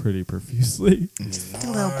knocking pretty profusely. Just a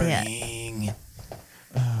little bit. Ignoring.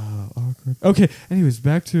 Awkward. Okay. Anyways,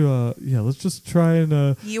 back to let's just try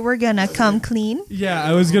and You were gonna come clean? yeah,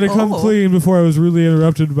 I was gonna come Oh. clean before I was really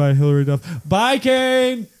interrupted by Hillary Duff. Bye,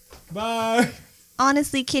 Kane. Bye.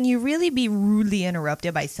 Honestly, can you really be rudely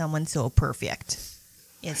interrupted by someone so perfect?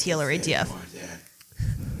 It's Hillary Duff.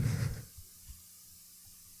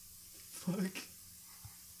 Fuck.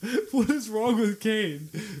 What is wrong with Kane?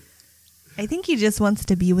 I think he just wants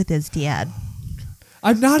to be with his dad.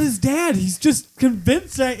 I'm not his dad. He's just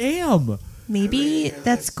convinced I am. Maybe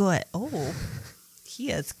that's good. Oh, he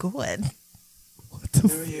is good. What the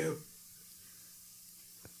Who are you?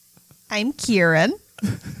 I'm Kieran.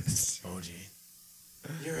 OG.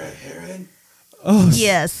 You're a heron? Oh,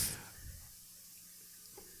 Yes.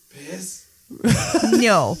 Piss?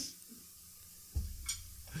 No.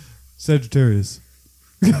 Sagittarius.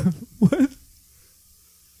 What?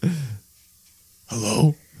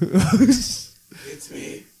 Hello? It's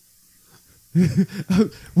me.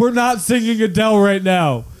 We're not singing Adele right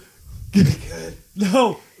now. Good.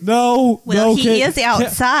 No. Well, no, he Kane. is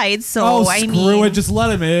outside, so Oh, I screw mean. it. Just let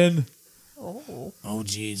him in. Oh. Oh,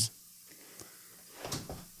 jeez.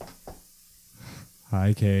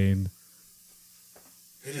 Hi, Kane.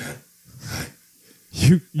 Hey, Dad.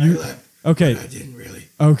 You. Okay. I didn't really.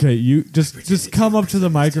 Okay. You just pretended come you up to the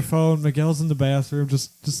pretended microphone. Miguel's in the bathroom.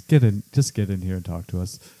 Just get in. Just get in here and talk to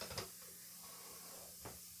us.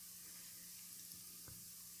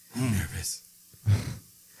 I'm nervous.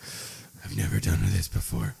 I've never done this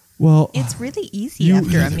before. Well, It's really easy You-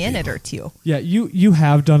 after a Other minute people. or two. yeah. You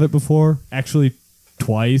have done it before. Actually,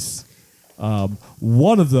 twice.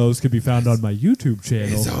 One of those could be found on my YouTube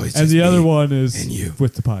channel, It's always and just the other me one is and you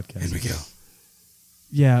with the podcast. And Miguel.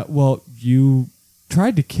 Yeah. Well, you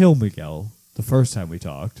tried to kill Miguel the first time we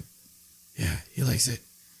talked. Yeah, he likes it.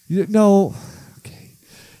 No. Okay.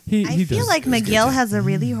 He I feel does. like It was Miguel good. has a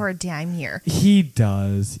really hard time here. He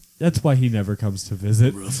does. That's why he never comes to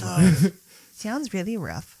visit. Rough life. Sounds really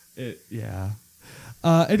rough. Yeah.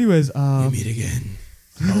 Anyways, We meet again.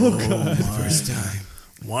 Oh, the first time.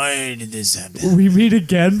 Why did this happen? we meet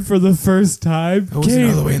again for the first time. I wasn't Kane-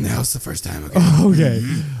 all the way in the house the first time. Okay. Okay.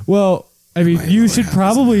 Well, I mean, My you Lord, should happens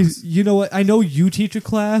probably. in the house. You know what? I know you teach a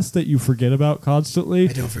class that you forget about constantly.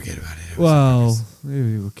 I don't forget about it. It was on Well, purpose.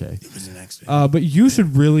 maybe, okay. It was an accident. But you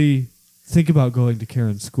should really think about going to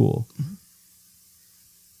Karen's school.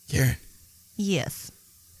 Karen. Yes.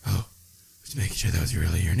 Oh, just making sure that was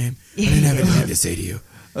really your name. I didn't have anything to say to you.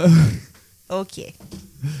 Okay.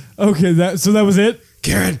 Okay. That was it.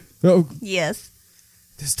 Karen, Oh, Yes.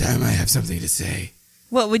 this time I have something to say.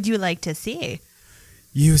 What would you like to say?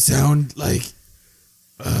 You sound like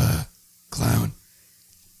a clown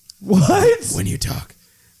what? when you talk.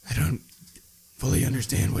 I don't fully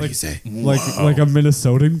understand what you say. Like a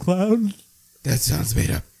Minnesotan clown? That sounds made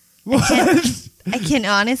up. What? I can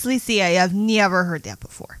honestly say I have never heard that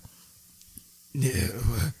before. No,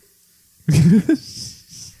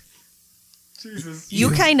 Jesus.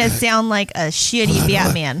 You kind of sound like a shitty hold on.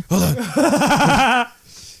 Batman. Hold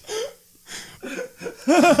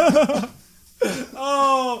on.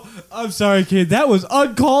 Oh, I'm sorry, kid. That was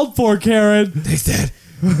uncalled for, Karen. Thanks, Dad.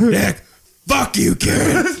 Nick, fuck you,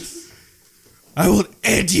 Karen. I will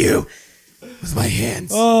end you with my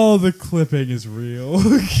hands. Oh, the clipping is real.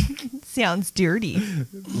 Sounds dirty.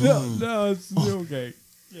 no, it's okay.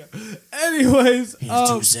 Yeah. Anyways, Here's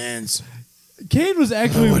 2 cents. Kane was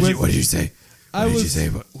actually What with. did you say? I What did you was- say?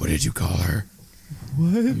 What did you call her? What?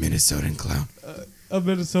 A Minnesotan clown. A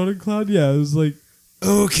Minnesotan clown? Yeah, it was like.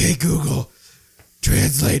 Okay, Google.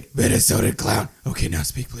 Translate Minnesotan clown. Okay, now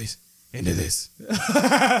speak, please. Into this.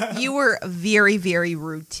 You were very, very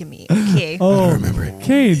rude to me. Okay. I Oh, don't remember it.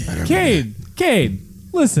 Kane, I don't Kane,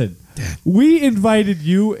 listen. Dad. We invited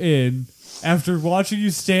you in after watching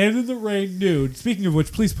you stand in the rain nude. Speaking of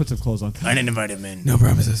which, please put some clothes on. I didn't invite him in. No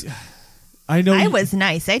promises. I know I you- was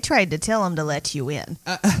nice. I tried to tell him to let you in.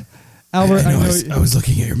 Albert. I, I know, know. I was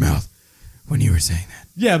looking at your mouth when you were saying that.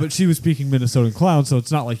 Yeah, but she was speaking Minnesotan clown, so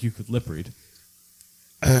it's not like you could lip read.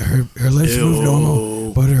 Her lips Ew. move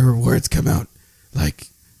normal, but her words come out like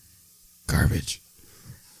garbage,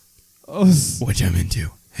 Oh, which I'm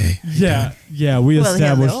into. Hey, how you yeah, doing? yeah. We Well,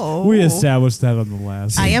 established. hello. We established that on the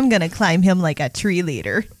last. I am going to climb him like a tree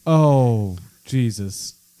leader. Oh,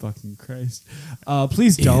 Jesus fucking Christ!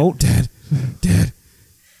 Please Yeah, don't. Dad.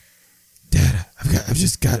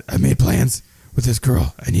 I made plans. with this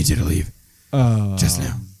girl. I need you to leave. Just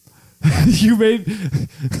now. You made.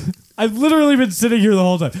 I've literally been sitting here the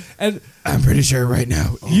whole time, and I'm pretty sure right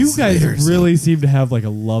now. you it's guys later, so- really seem to have like a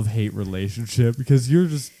love-hate relationship because you're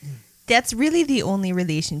just. That's really the only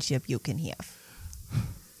relationship you can have.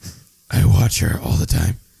 I watch her all the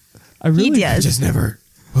time. I really. He I does. just never.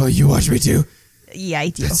 Well, you watch me too? Yeah, I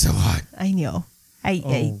do. That's so hot. I know.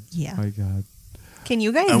 Oh Yeah. my god. Can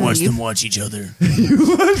you guys I watch leave? them watch each other.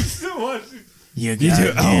 You watch so much. You do?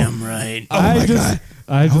 goddamn right. Oh my God.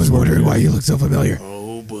 I was wondering why you look so familiar.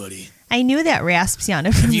 Oh, buddy. I knew that rasp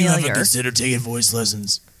sounded Have you ever familiar. considered taking voice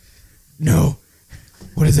lessons? No.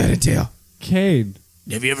 What does that entail? Kane.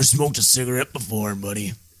 Have you ever smoked a cigarette before,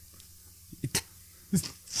 buddy?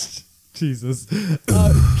 Jesus.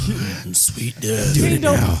 Sweet dad. Doing it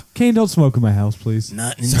now. Kane, don't smoke in my house, please.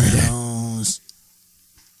 Not in Sorry, the Dad. house.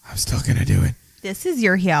 I'm still gonna do it. This is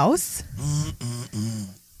your house?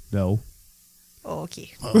 No. Oh,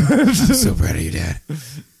 okay. I'm so proud of you, Dad.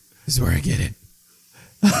 This is where I get it.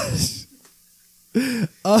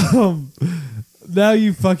 Now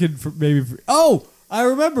you fucking oh, I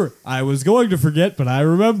remember. I was going to forget, but I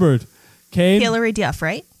remembered. Kane, Hillary Duff,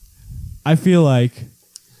 right? I feel like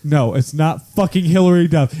no, it's not fucking Hillary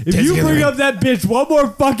Duff. If That's you bring Hillary. up that bitch one more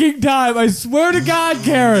fucking time, I swear to God,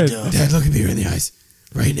 Karen. Dad, look at me in the eyes.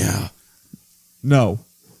 Right now. No.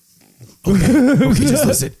 Okay, just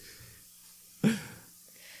listen.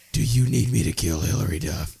 Do you need me to kill Hillary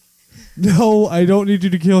Duff? No, I don't need you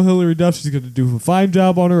to kill Hillary Duff. She's going to do a fine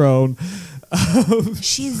job on her own.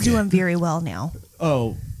 She's doing very well now.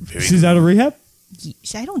 Oh, she's out of rehab?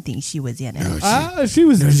 I don't think she was in it. No, She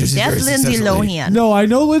was. No, she's very That's Lindsay successful lady. Lohan. No, I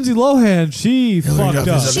know Lindsay Lohan. She Hillary fucked Duff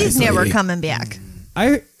up. is a She's nice never lady. coming back.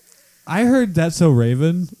 I heard That's So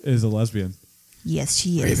Raven is a lesbian. Yes,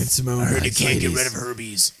 she Raven is. Simone. I heard you likes can't get ladies. rid of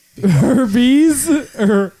herbies. Herbies?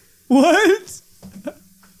 Or what?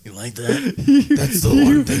 You like that? That's the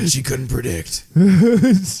one thing she couldn't predict.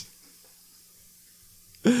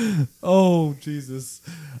 Oh, Jesus.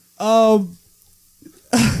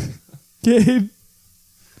 Gabe,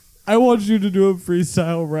 I want you to do a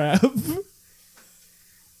freestyle rap.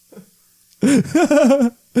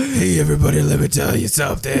 Hey, everybody, let me tell you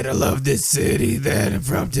something. I love this city that I'm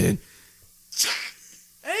from. Hey,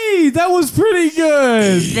 that was pretty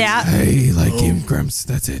good. That Hey, like Game Grumps.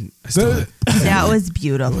 That's it. I stole it. that was It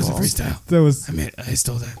beautiful. was a freestyle. That was. I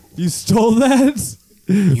stole that. You stole that?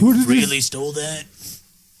 You did really stole that?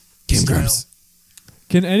 Game Style. Grumps.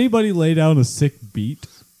 Can anybody lay down a sick beat?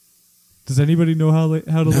 Does anybody know how to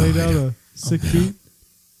No, lay I down don't. a sick beat?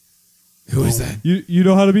 Who is that? You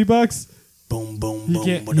know how to beatbox? Boom, boom, He boom,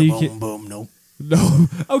 can't- boom, he boom, can't- boom. Nope. No.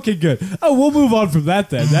 Okay, good. Oh, we'll move on from that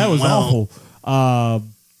then. That was Well. awful.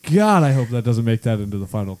 God, I hope that doesn't make that into the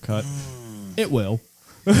final cut. It will.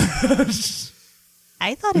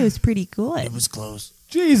 I thought it was pretty It good. was close.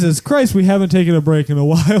 Jesus Christ, we haven't taken a break in a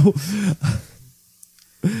while.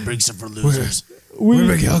 Breaks up for losers. Where'd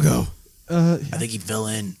Miguel go? I think he fell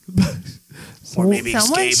in. Or maybe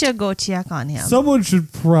Someone escaped. should go check on him. Someone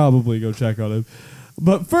should probably go check on him.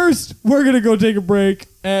 But first, we're going to go take a break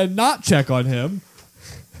and not check on him.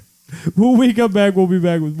 When we come back, we'll be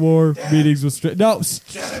back with more meetings with No, Dad,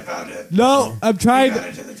 I found it. no, I'm trying. Got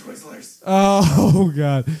into the Twizzlers. Oh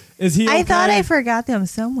God, is he? I thought okay? I forgot them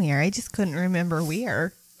somewhere. I just couldn't remember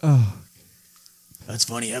where. That's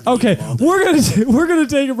funny. Okay, we're gonna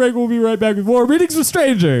take a break. We'll be right back with more meetings with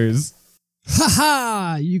strangers.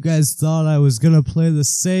 Haha! You guys thought I was gonna play the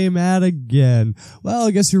same ad again. Well,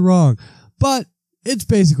 I guess you're wrong. But it's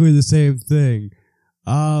basically the same thing.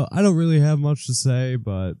 I don't really have much to say,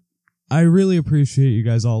 but I really appreciate you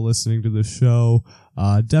guys all listening to the show.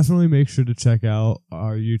 Definitely make sure to check out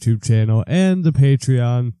our YouTube channel and the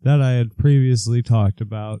Patreon that I had previously talked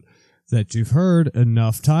about that you've heard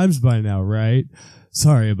enough times by now, right?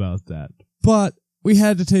 Sorry about that. But we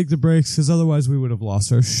had to take the breaks because otherwise we would have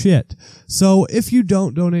lost our shit. So if you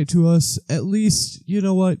don't donate to us, at least, you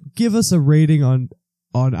know what, give us a rating on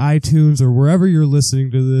iTunes or wherever you're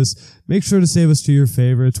listening to this. Make sure to save us to your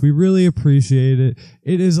favorites. We really appreciate it.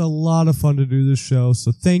 It is a lot of fun to do this show.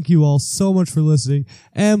 So thank you all so much for listening.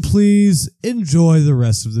 And please enjoy the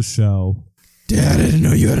rest of the show. Dad, I didn't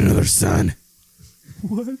know you had another son.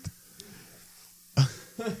 What?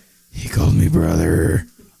 He called me brother.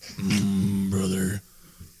 brother.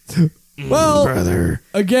 Well, Brother.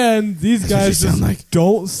 again, these That's what you guys just sound like.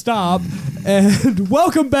 don't stop. And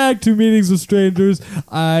welcome back to Meetings with Strangers.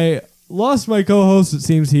 I lost my co-host. It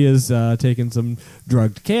seems he has taken some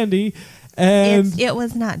drugged candy, and It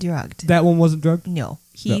was not drugged. that one wasn't drugged. No,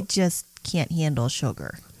 he No. just can't handle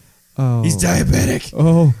sugar. Oh, He's diabetic.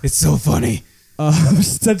 oh, It's so funny.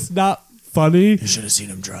 that's not funny. You should have seen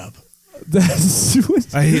him drop. That's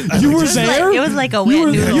I you like were to- there. It was like a you wet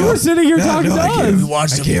were, noodle. you were sitting here talking no, to I can't. We us.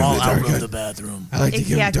 watched I him gave him fall the out dark of gun. the bathroom. I like to give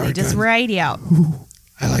him Exactly, dark just gun. right out.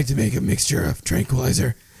 I like to make a mixture of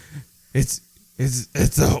tranquilizer. It's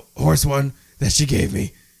the horse one that she gave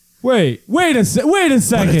me, Wait a but it's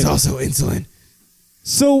second. also insulin.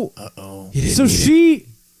 So Uh-oh. He didn't so need it.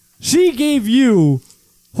 she gave you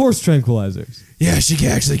horse tranquilizers. Yeah, she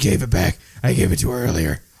actually gave it back. I gave it to her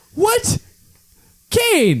earlier. What?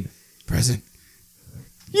 Kane, Present.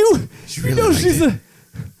 you She really know liked she's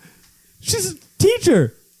it. a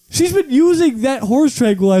teacher. She's been using that horse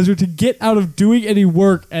tranquilizer to get out of doing any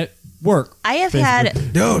work at work. I have Basically.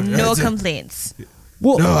 had No, no that's it. complaints.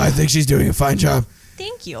 Well, No, I think she's doing a fine job.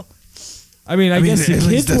 Thank you. I mean, I I mean, guess the at kids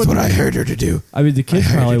least that's would. what I heard her to do. I mean, the kids I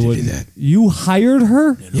hired probably her to do would. that. You hired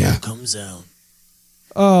her? It Yeah. all comes out.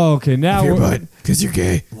 Oh, okay. Now, Up your we're- butt, because you're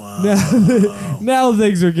gay. now, now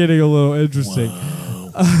things are getting a little interesting.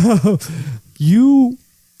 You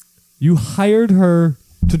hired her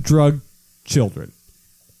to drug children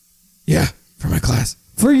Yeah, for my class.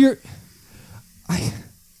 for your.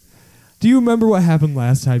 Do you remember what happened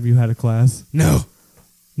last time you had a class? No,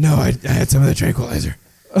 I had some of the tranquilizer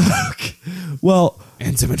Well,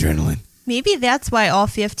 and some adrenaline. Maybe that's why all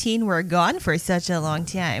 15 were gone for such a long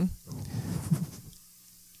time.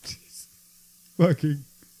 fucking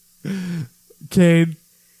Kane.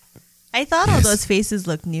 I thought all Yes. those faces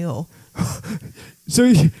looked new.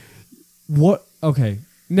 So, what? Okay,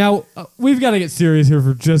 now we've got to get serious here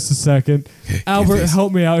for just a second. Okay, Albert, your face.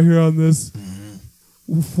 help me out here on this.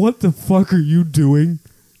 What the fuck are you doing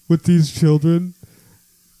with these children?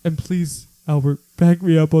 And please, Albert, back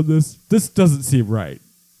me up on this. This doesn't seem right.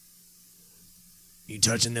 You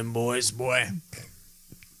touching them boys, boy?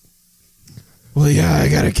 Well, yeah, I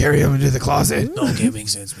gotta carry them into the closet. Okay,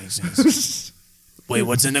 makes sense. Wait,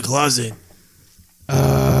 what's in the closet?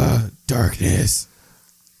 Darkness.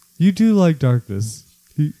 You do like darkness.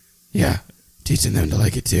 Yeah, teaching them to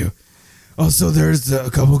like it too. Also, there's a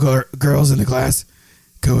couple girls in the class.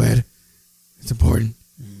 Co-ed. It's important.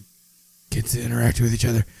 Kids to interact with each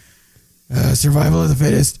other. Survival of the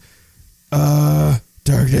fittest.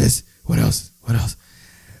 Darkness. What else? What about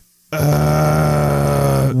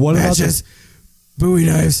matches. Bowie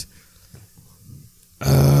knives.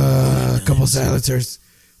 A couple silencers.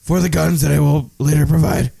 For the guns that I will later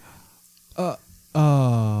provide.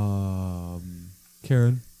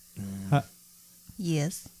 Karen,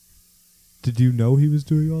 Yes. did you know he was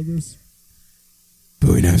doing all this?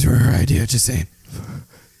 Bowie knives were her idea, just saying.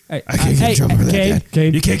 Hey, I can't get in trouble for that, Kane, Dad.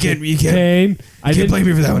 Kane, You can't Kane, I can't didn't. blame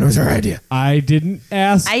me for that one. It was her idea. I didn't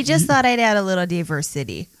ask. I just thought I'd add a little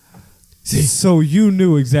diversity. See? So you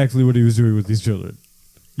knew exactly what he was doing with these children.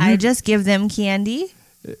 I just give them candy.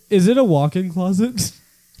 Is it a walk-in closet?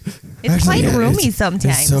 It's Actually, quite yeah, roomy it's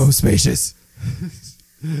sometimes. so spacious.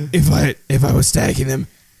 if I was stacking them,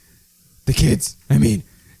 the kids, I mean,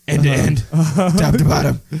 end to end, top to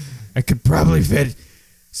bottom, I could probably fit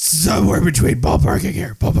somewhere between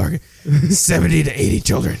ballparking 70 to 80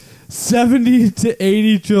 children 70 to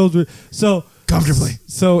 80 children. So comfortably.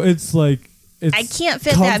 So it's like it's I can't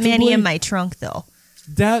fit that many comfortably- in my trunk, though.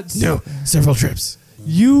 That's No, several trips.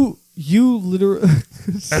 you literally.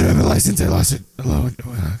 I don't have a license. I lost it a while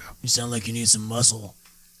ago. You sound like you need some muscle.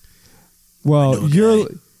 Well, know a you're.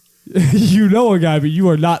 You know a guy, but you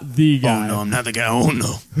are not the guy. Oh no, I'm not the guy. Oh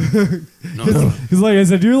no. No. Because, like I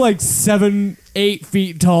said, you're like 7-8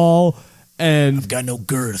 feet tall, and I've got no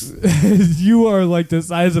girth. you are like the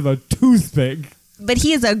size of a toothpick. But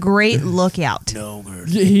he is a great lookout. No girth.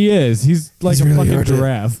 He is. He's like He's a really fucking hard to-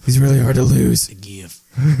 giraffe. He's really hard to lose. The gift.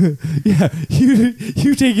 Yeah,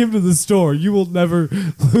 you take him to the store, you will never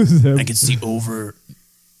lose him. I can see over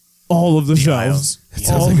All of the the shelves. aisles. That Yeah,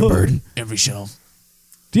 sounds like a burden. every shelf.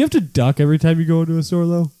 Do you have to duck every time you go into a store,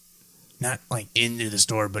 though? Not like into the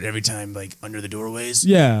store, but every time like under the doorways.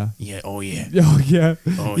 Yeah. Yeah. Oh yeah. Oh yeah.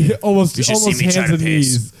 Oh, yeah. Almost You should see me hands try to and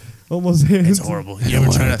pace. knees. Almost hands. It's horrible. I You don't ever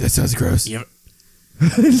want try it. to? That sounds gross. You ever,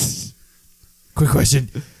 Quick question.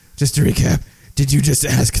 Just to recap. Did you just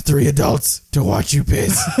ask 3 adults to watch you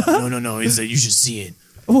piss? no. It's that you should see it.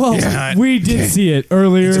 Well, Yeah. we did Okay. see it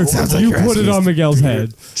earlier. It sounds like You you're put it asking on us Miguel's to-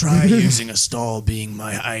 head. Try using a stall being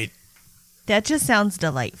my height. That just sounds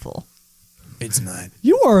delightful. It's not.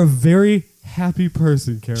 You are a very happy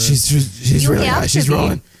person, Karen. She's You really have high. to She's be.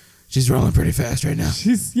 rolling. She's rolling pretty fast right now.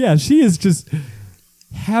 she is just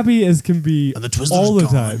happy as can be Are the Twizzlers all the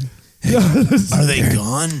gone? time. Are they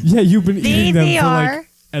gone? Yeah, you've been eating them They for are. like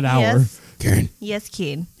an hour. Yes. Karen, Yes,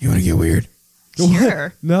 Kane. you want to get weird?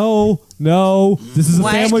 Sure. No. This is a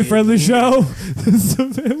Why? family-friendly show. This is a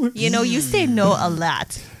family. You know, you say no a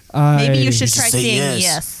lot. Maybe you should just try say saying yes.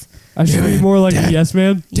 yes. I should be more like a yes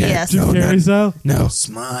man. Dad, Yes. Jim no, Carrey not- style. No.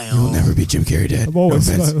 Smile. You'll never be Jim Carrey, Dad. I'm always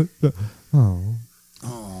no offense. smiling. Oh.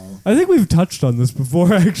 Oh. I think we've touched on this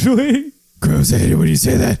before, actually. Gross. I hate it when you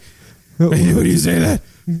say that. I hate it when you say that.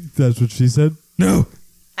 That's what she said. No.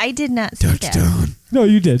 I did not say Touched that. on. No,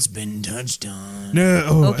 you did. It's been touched on. No.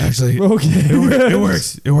 Oh, Okay. actually, Okay. it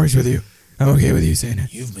works. It works with you. I'm okay with you saying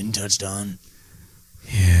it. You've been touched on.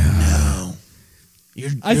 Yeah. No.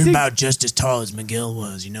 You're I think- about just as tall as Miguel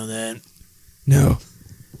was. You know that? No.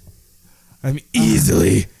 I'm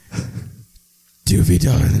easily 2 feet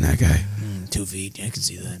taller than that guy. 2 feet. I can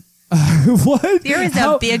see that. What? There is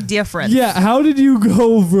How- a big difference. Yeah, how did you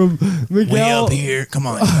go from Way Miguel? up here. Come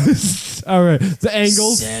on. All right, the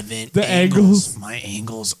angles. 7 the angles. My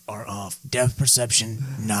angles are off. Depth perception,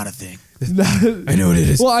 not a thing. I know what it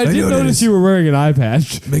is. Well, I know did what it notice is. you were wearing an eye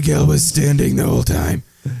patch. Miguel was standing the whole time.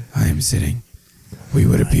 I am sitting. We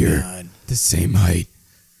would My appear God. the same height.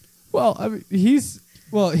 Well, I mean,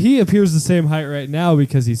 he appears the same height right now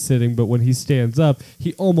because he's sitting, but when he stands up,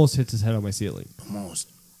 he almost hits his head on my ceiling. Almost.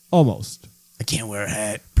 Almost. I can't wear a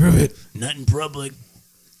hat. Prove it. Not in public.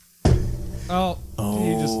 Oh,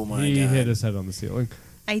 Oh, my he God. hit his head on the ceiling.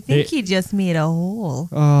 I think Hey. he just made a hole.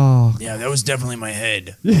 Oh, Yeah, that was definitely my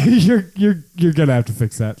head. you're gonna have to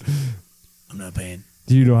fix that. I'm not paying.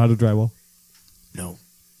 Do you know how to drywall? No.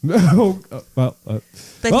 No. Well, But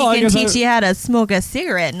Well, I he can guess teach you how to smoke a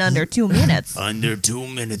cigarette in under 2 minutes. Under 2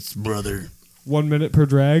 minutes, brother. 1 minute per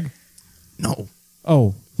drag. No.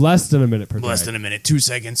 Oh, less than a minute per Less drag. than a minute. 2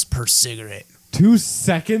 seconds per cigarette. 2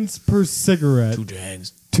 seconds per cigarette. 2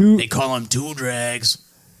 drags. Two. They call them 2 drags.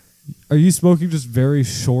 Are you smoking just very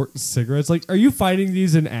short cigarettes? Like, are you finding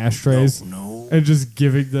these in ashtrays No. and just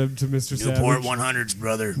giving them to Mr. Newport Savage? 100s,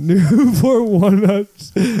 brother. Newport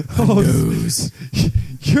 100s. Oh, Nose.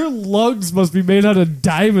 your lungs must be made out of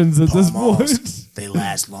diamonds at this point. Almost. They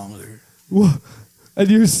last longer. Wha- And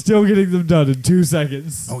you're still getting them done in 2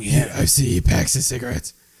 seconds. Oh, Yeah, yeah. I see. He packs his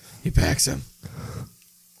cigarettes. He packs them.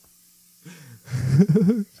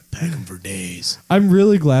 Pack them for days. I'm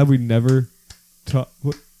really glad we never taught.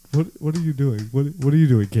 What are you doing? What are you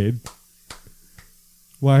doing, Cade?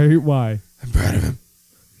 Why? I'm proud of him.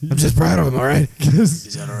 I'm just proud of him, all right? Because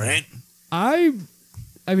Is that all right?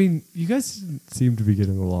 I mean, you guys didn't seem to be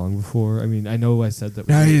getting along before. I mean, I know I said that.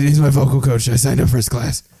 No, he's my vocal coach. I signed up for his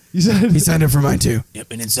class. You said He signed up for mine, too. Yep,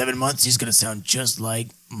 and in 7 months, he's going to sound just like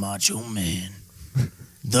Macho Man.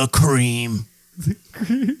 The cream.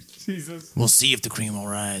 Jesus. We'll see if the cream will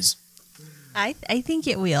rise. I think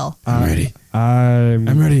it will. I'm ready.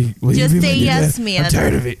 I'm ready. Will Just you be my say new yes, dad? man. I'm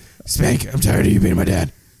tired of it. Spank, I'm tired of you being my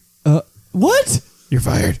dad. What? You're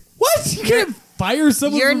fired. What? You can't fire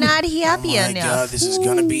someone. You're from- not Oh happy my enough. God, this is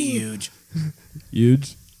going to be huge.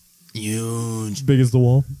 Huge. Huge. Big as the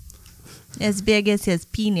wall. As big as his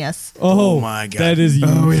penis. Oh, my God. That is huge.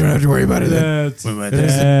 Oh, we don't have to worry about it then. That's Wait, wait,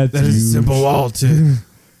 that's That is a huge. simple wall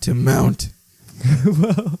to mount.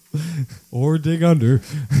 Or dig under.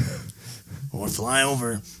 Or fly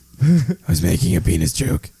over. I was making a penis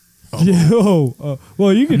joke. Yeah, well,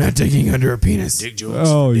 you I'm could. not digging under a penis. Dick jokes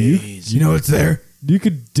Oh, for you- days. You know what's there? You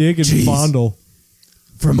could dig and Cheese. fondle.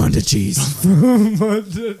 From under cheese. Ain't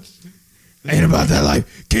about that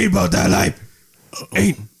life. Ain't about that life.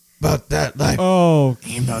 Ain't about that life. Oh,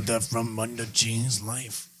 Ain't about that from under cheese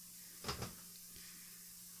life.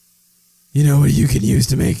 You know what you can use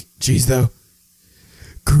to make cheese, though?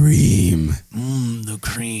 Cream. The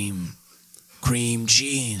cream. Cream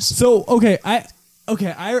cheese. so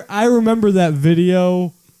I remember that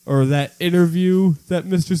video or that interview that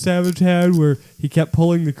Mr. Savage had where he kept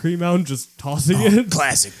pulling the cream out and just tossing it.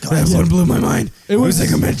 Classic. That Classic. one blew my mind. It It was-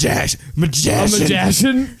 was like a magician. A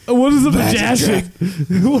magician? What is a Magic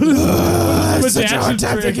magician? What is I have such a magician hard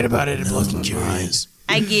time trick? thinking about it. It blows my I'm mind. curious.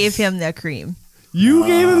 I gave him the cream. You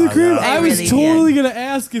gave him the cream? yeah. I I was really totally gonna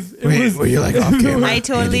ask if it Wait, was. were you like off camera? I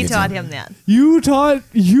totally handing it to taught him? him that. You taught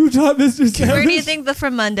Mr. Savage. Where do you think the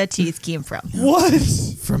Fremunda cheese came from? What?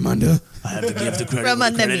 From under? I have to give the credit From where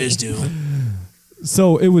under the credit me. is due.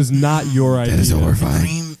 So it was not your idea. That is horrifying.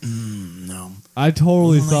 Cream? No. I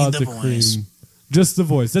totally Only thought the the voice. cream, just the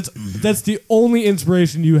voice. That's the only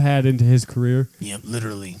inspiration you had into his career. Yep,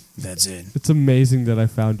 literally. That's it. It's amazing that I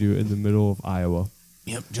found you in the middle of Iowa.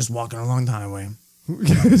 Yep, just walking along the highway.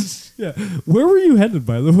 Yeah, where were you headed,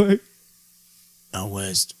 by the way? Out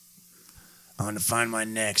west. I want to find my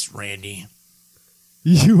next, Randy.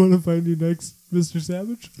 You want to find your next Mr.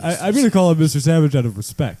 Savage? I'm going to call him Mr. Savage out of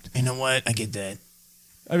respect. You know what? I get that.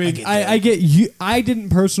 I mean, get I that. get you. I didn't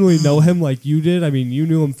personally know him like you did. I mean, you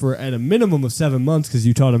knew him for at a minimum of 7 months because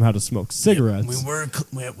you taught him how to smoke cigarettes.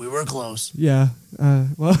 We were close. Yeah.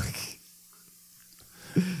 Well,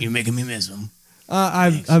 You're making me miss him.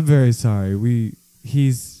 I'm very sorry.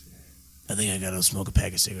 He's. I think I gotta smoke a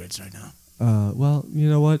pack of cigarettes right now. Well, you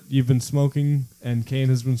know what? You've been smoking, and Kane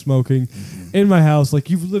has been smoking in my house. Like,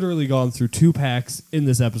 you've literally gone through 2 packs in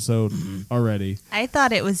this episode already. I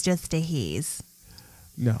thought it was just a haze.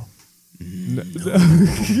 No. No.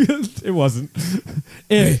 It wasn't.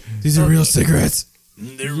 These are real cigarettes.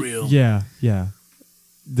 They're real. Yeah.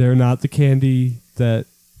 They're not the candy that.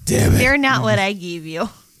 Damn it. They're not what I gave you.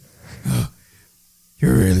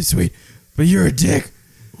 You're really sweet. But you're a dick.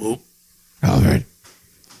 Oh, Albert.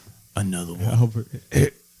 another one. Albert.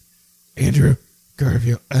 Andrew.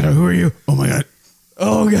 Garfield. I don't know. Who are you? Oh my god.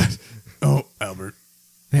 Oh, God. Oh, Albert.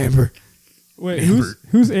 Amber. Wait, Amber.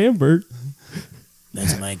 who's Amber?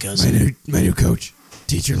 That's my cousin. My new coach.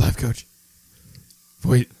 Teacher, life coach.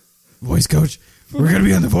 Voice coach. We're going to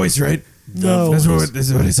be on The Voice, right? No. This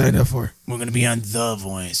is what I signed up for. We're gonna be on The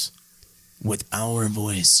Voice with our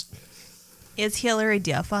voice. Is Hillary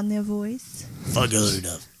Duff on The Voice? Fuck Hillary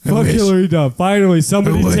Duff. Fuck wish. Hillary Duff. Finally, I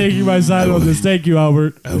somebody's would. taking my side I on would. this. Thank you,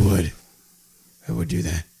 Albert. I would do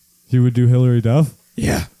that. You would do Hillary Duff?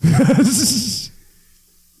 Yeah.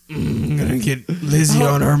 I'm going to get Lizzie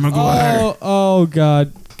on her McGuire. Oh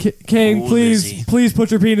God. Kane, Oh, please, Lizzie. please put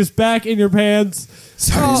your penis back in your pants.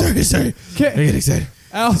 Sorry. Ka- I get excited.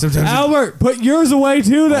 Sometimes Albert, put yours away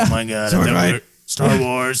too. Oh my god. Sorry, I thought right. we were- Star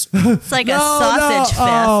Wars. It's like a sausage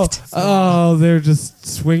fest. Oh, they're just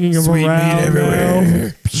swinging them Sweet around meat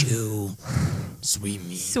everywhere. Pew. Sweet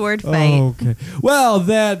meat. Sword fight. Okay. Well,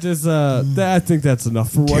 that is I think that's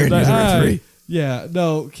enough for one Karen, you're the night. referee. Yeah,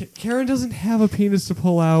 no, Karen doesn't have a penis to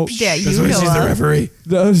pull out. Yeah, That's you why know she's the referee.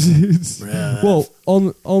 No, she's- Bruh. well,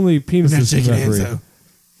 only I'm penis not is the shaking hands, referee.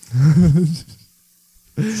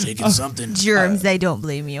 though. Shaking something. germs. I don't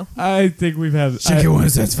blame you. I think we've had. Shake it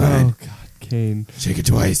once, that's fine. Oh God, Kane. Shake it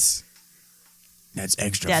twice. That's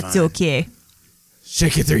extra That's fine. okay.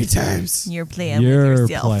 Shake it 3 times. You're playing You're with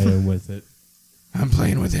yourself. playing with it. I'm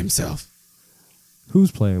playing with himself.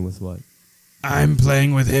 Who's playing with what? I'm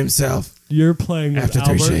playing with himself You're playing with after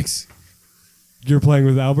Albert. 3 shakes. You're playing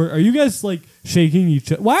with Albert. Are you guys like shaking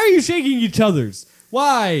each other? Why are you shaking each other's?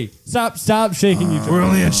 Why? Stop shaking each other. We're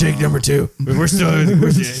only on shake number 2. But we're still.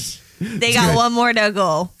 They got one more to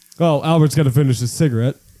go. Oh, Albert's got to finish his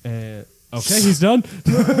cigarette. And okay, he's done.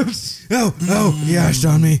 Oh, he ashed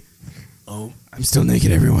on me. Oh, I'm still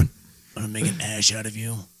naked, everyone. I'm gonna make an ash out of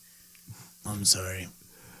you. I'm sorry.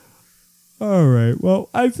 All right. Well,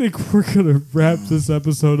 I think we're going to wrap this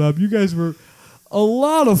episode up. You guys were a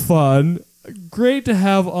lot of fun. Great to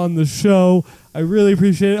have on the show. I really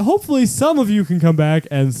appreciate it. Hopefully, some of you can come back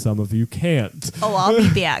and some of you can't. Oh, I'll be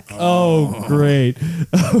back. Oh, great.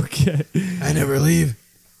 Okay. I never leave.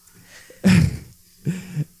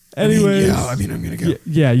 Anyways. I'm going to go.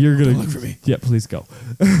 Yeah, you're going to Don't look for me. Yeah, please go.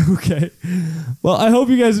 Okay. Well, I hope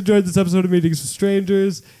you guys enjoyed this episode of Meetings with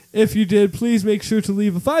Strangers. If you did, please make sure to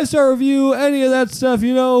leave a 5-star review, any of that stuff,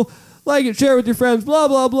 like it, share it with your friends, blah,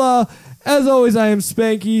 blah, blah. As always, I am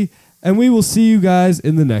Spanky, and we will see you guys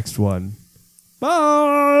in the next one.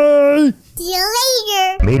 Bye! See you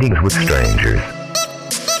later. Meetings with strangers.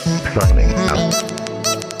 Signing out.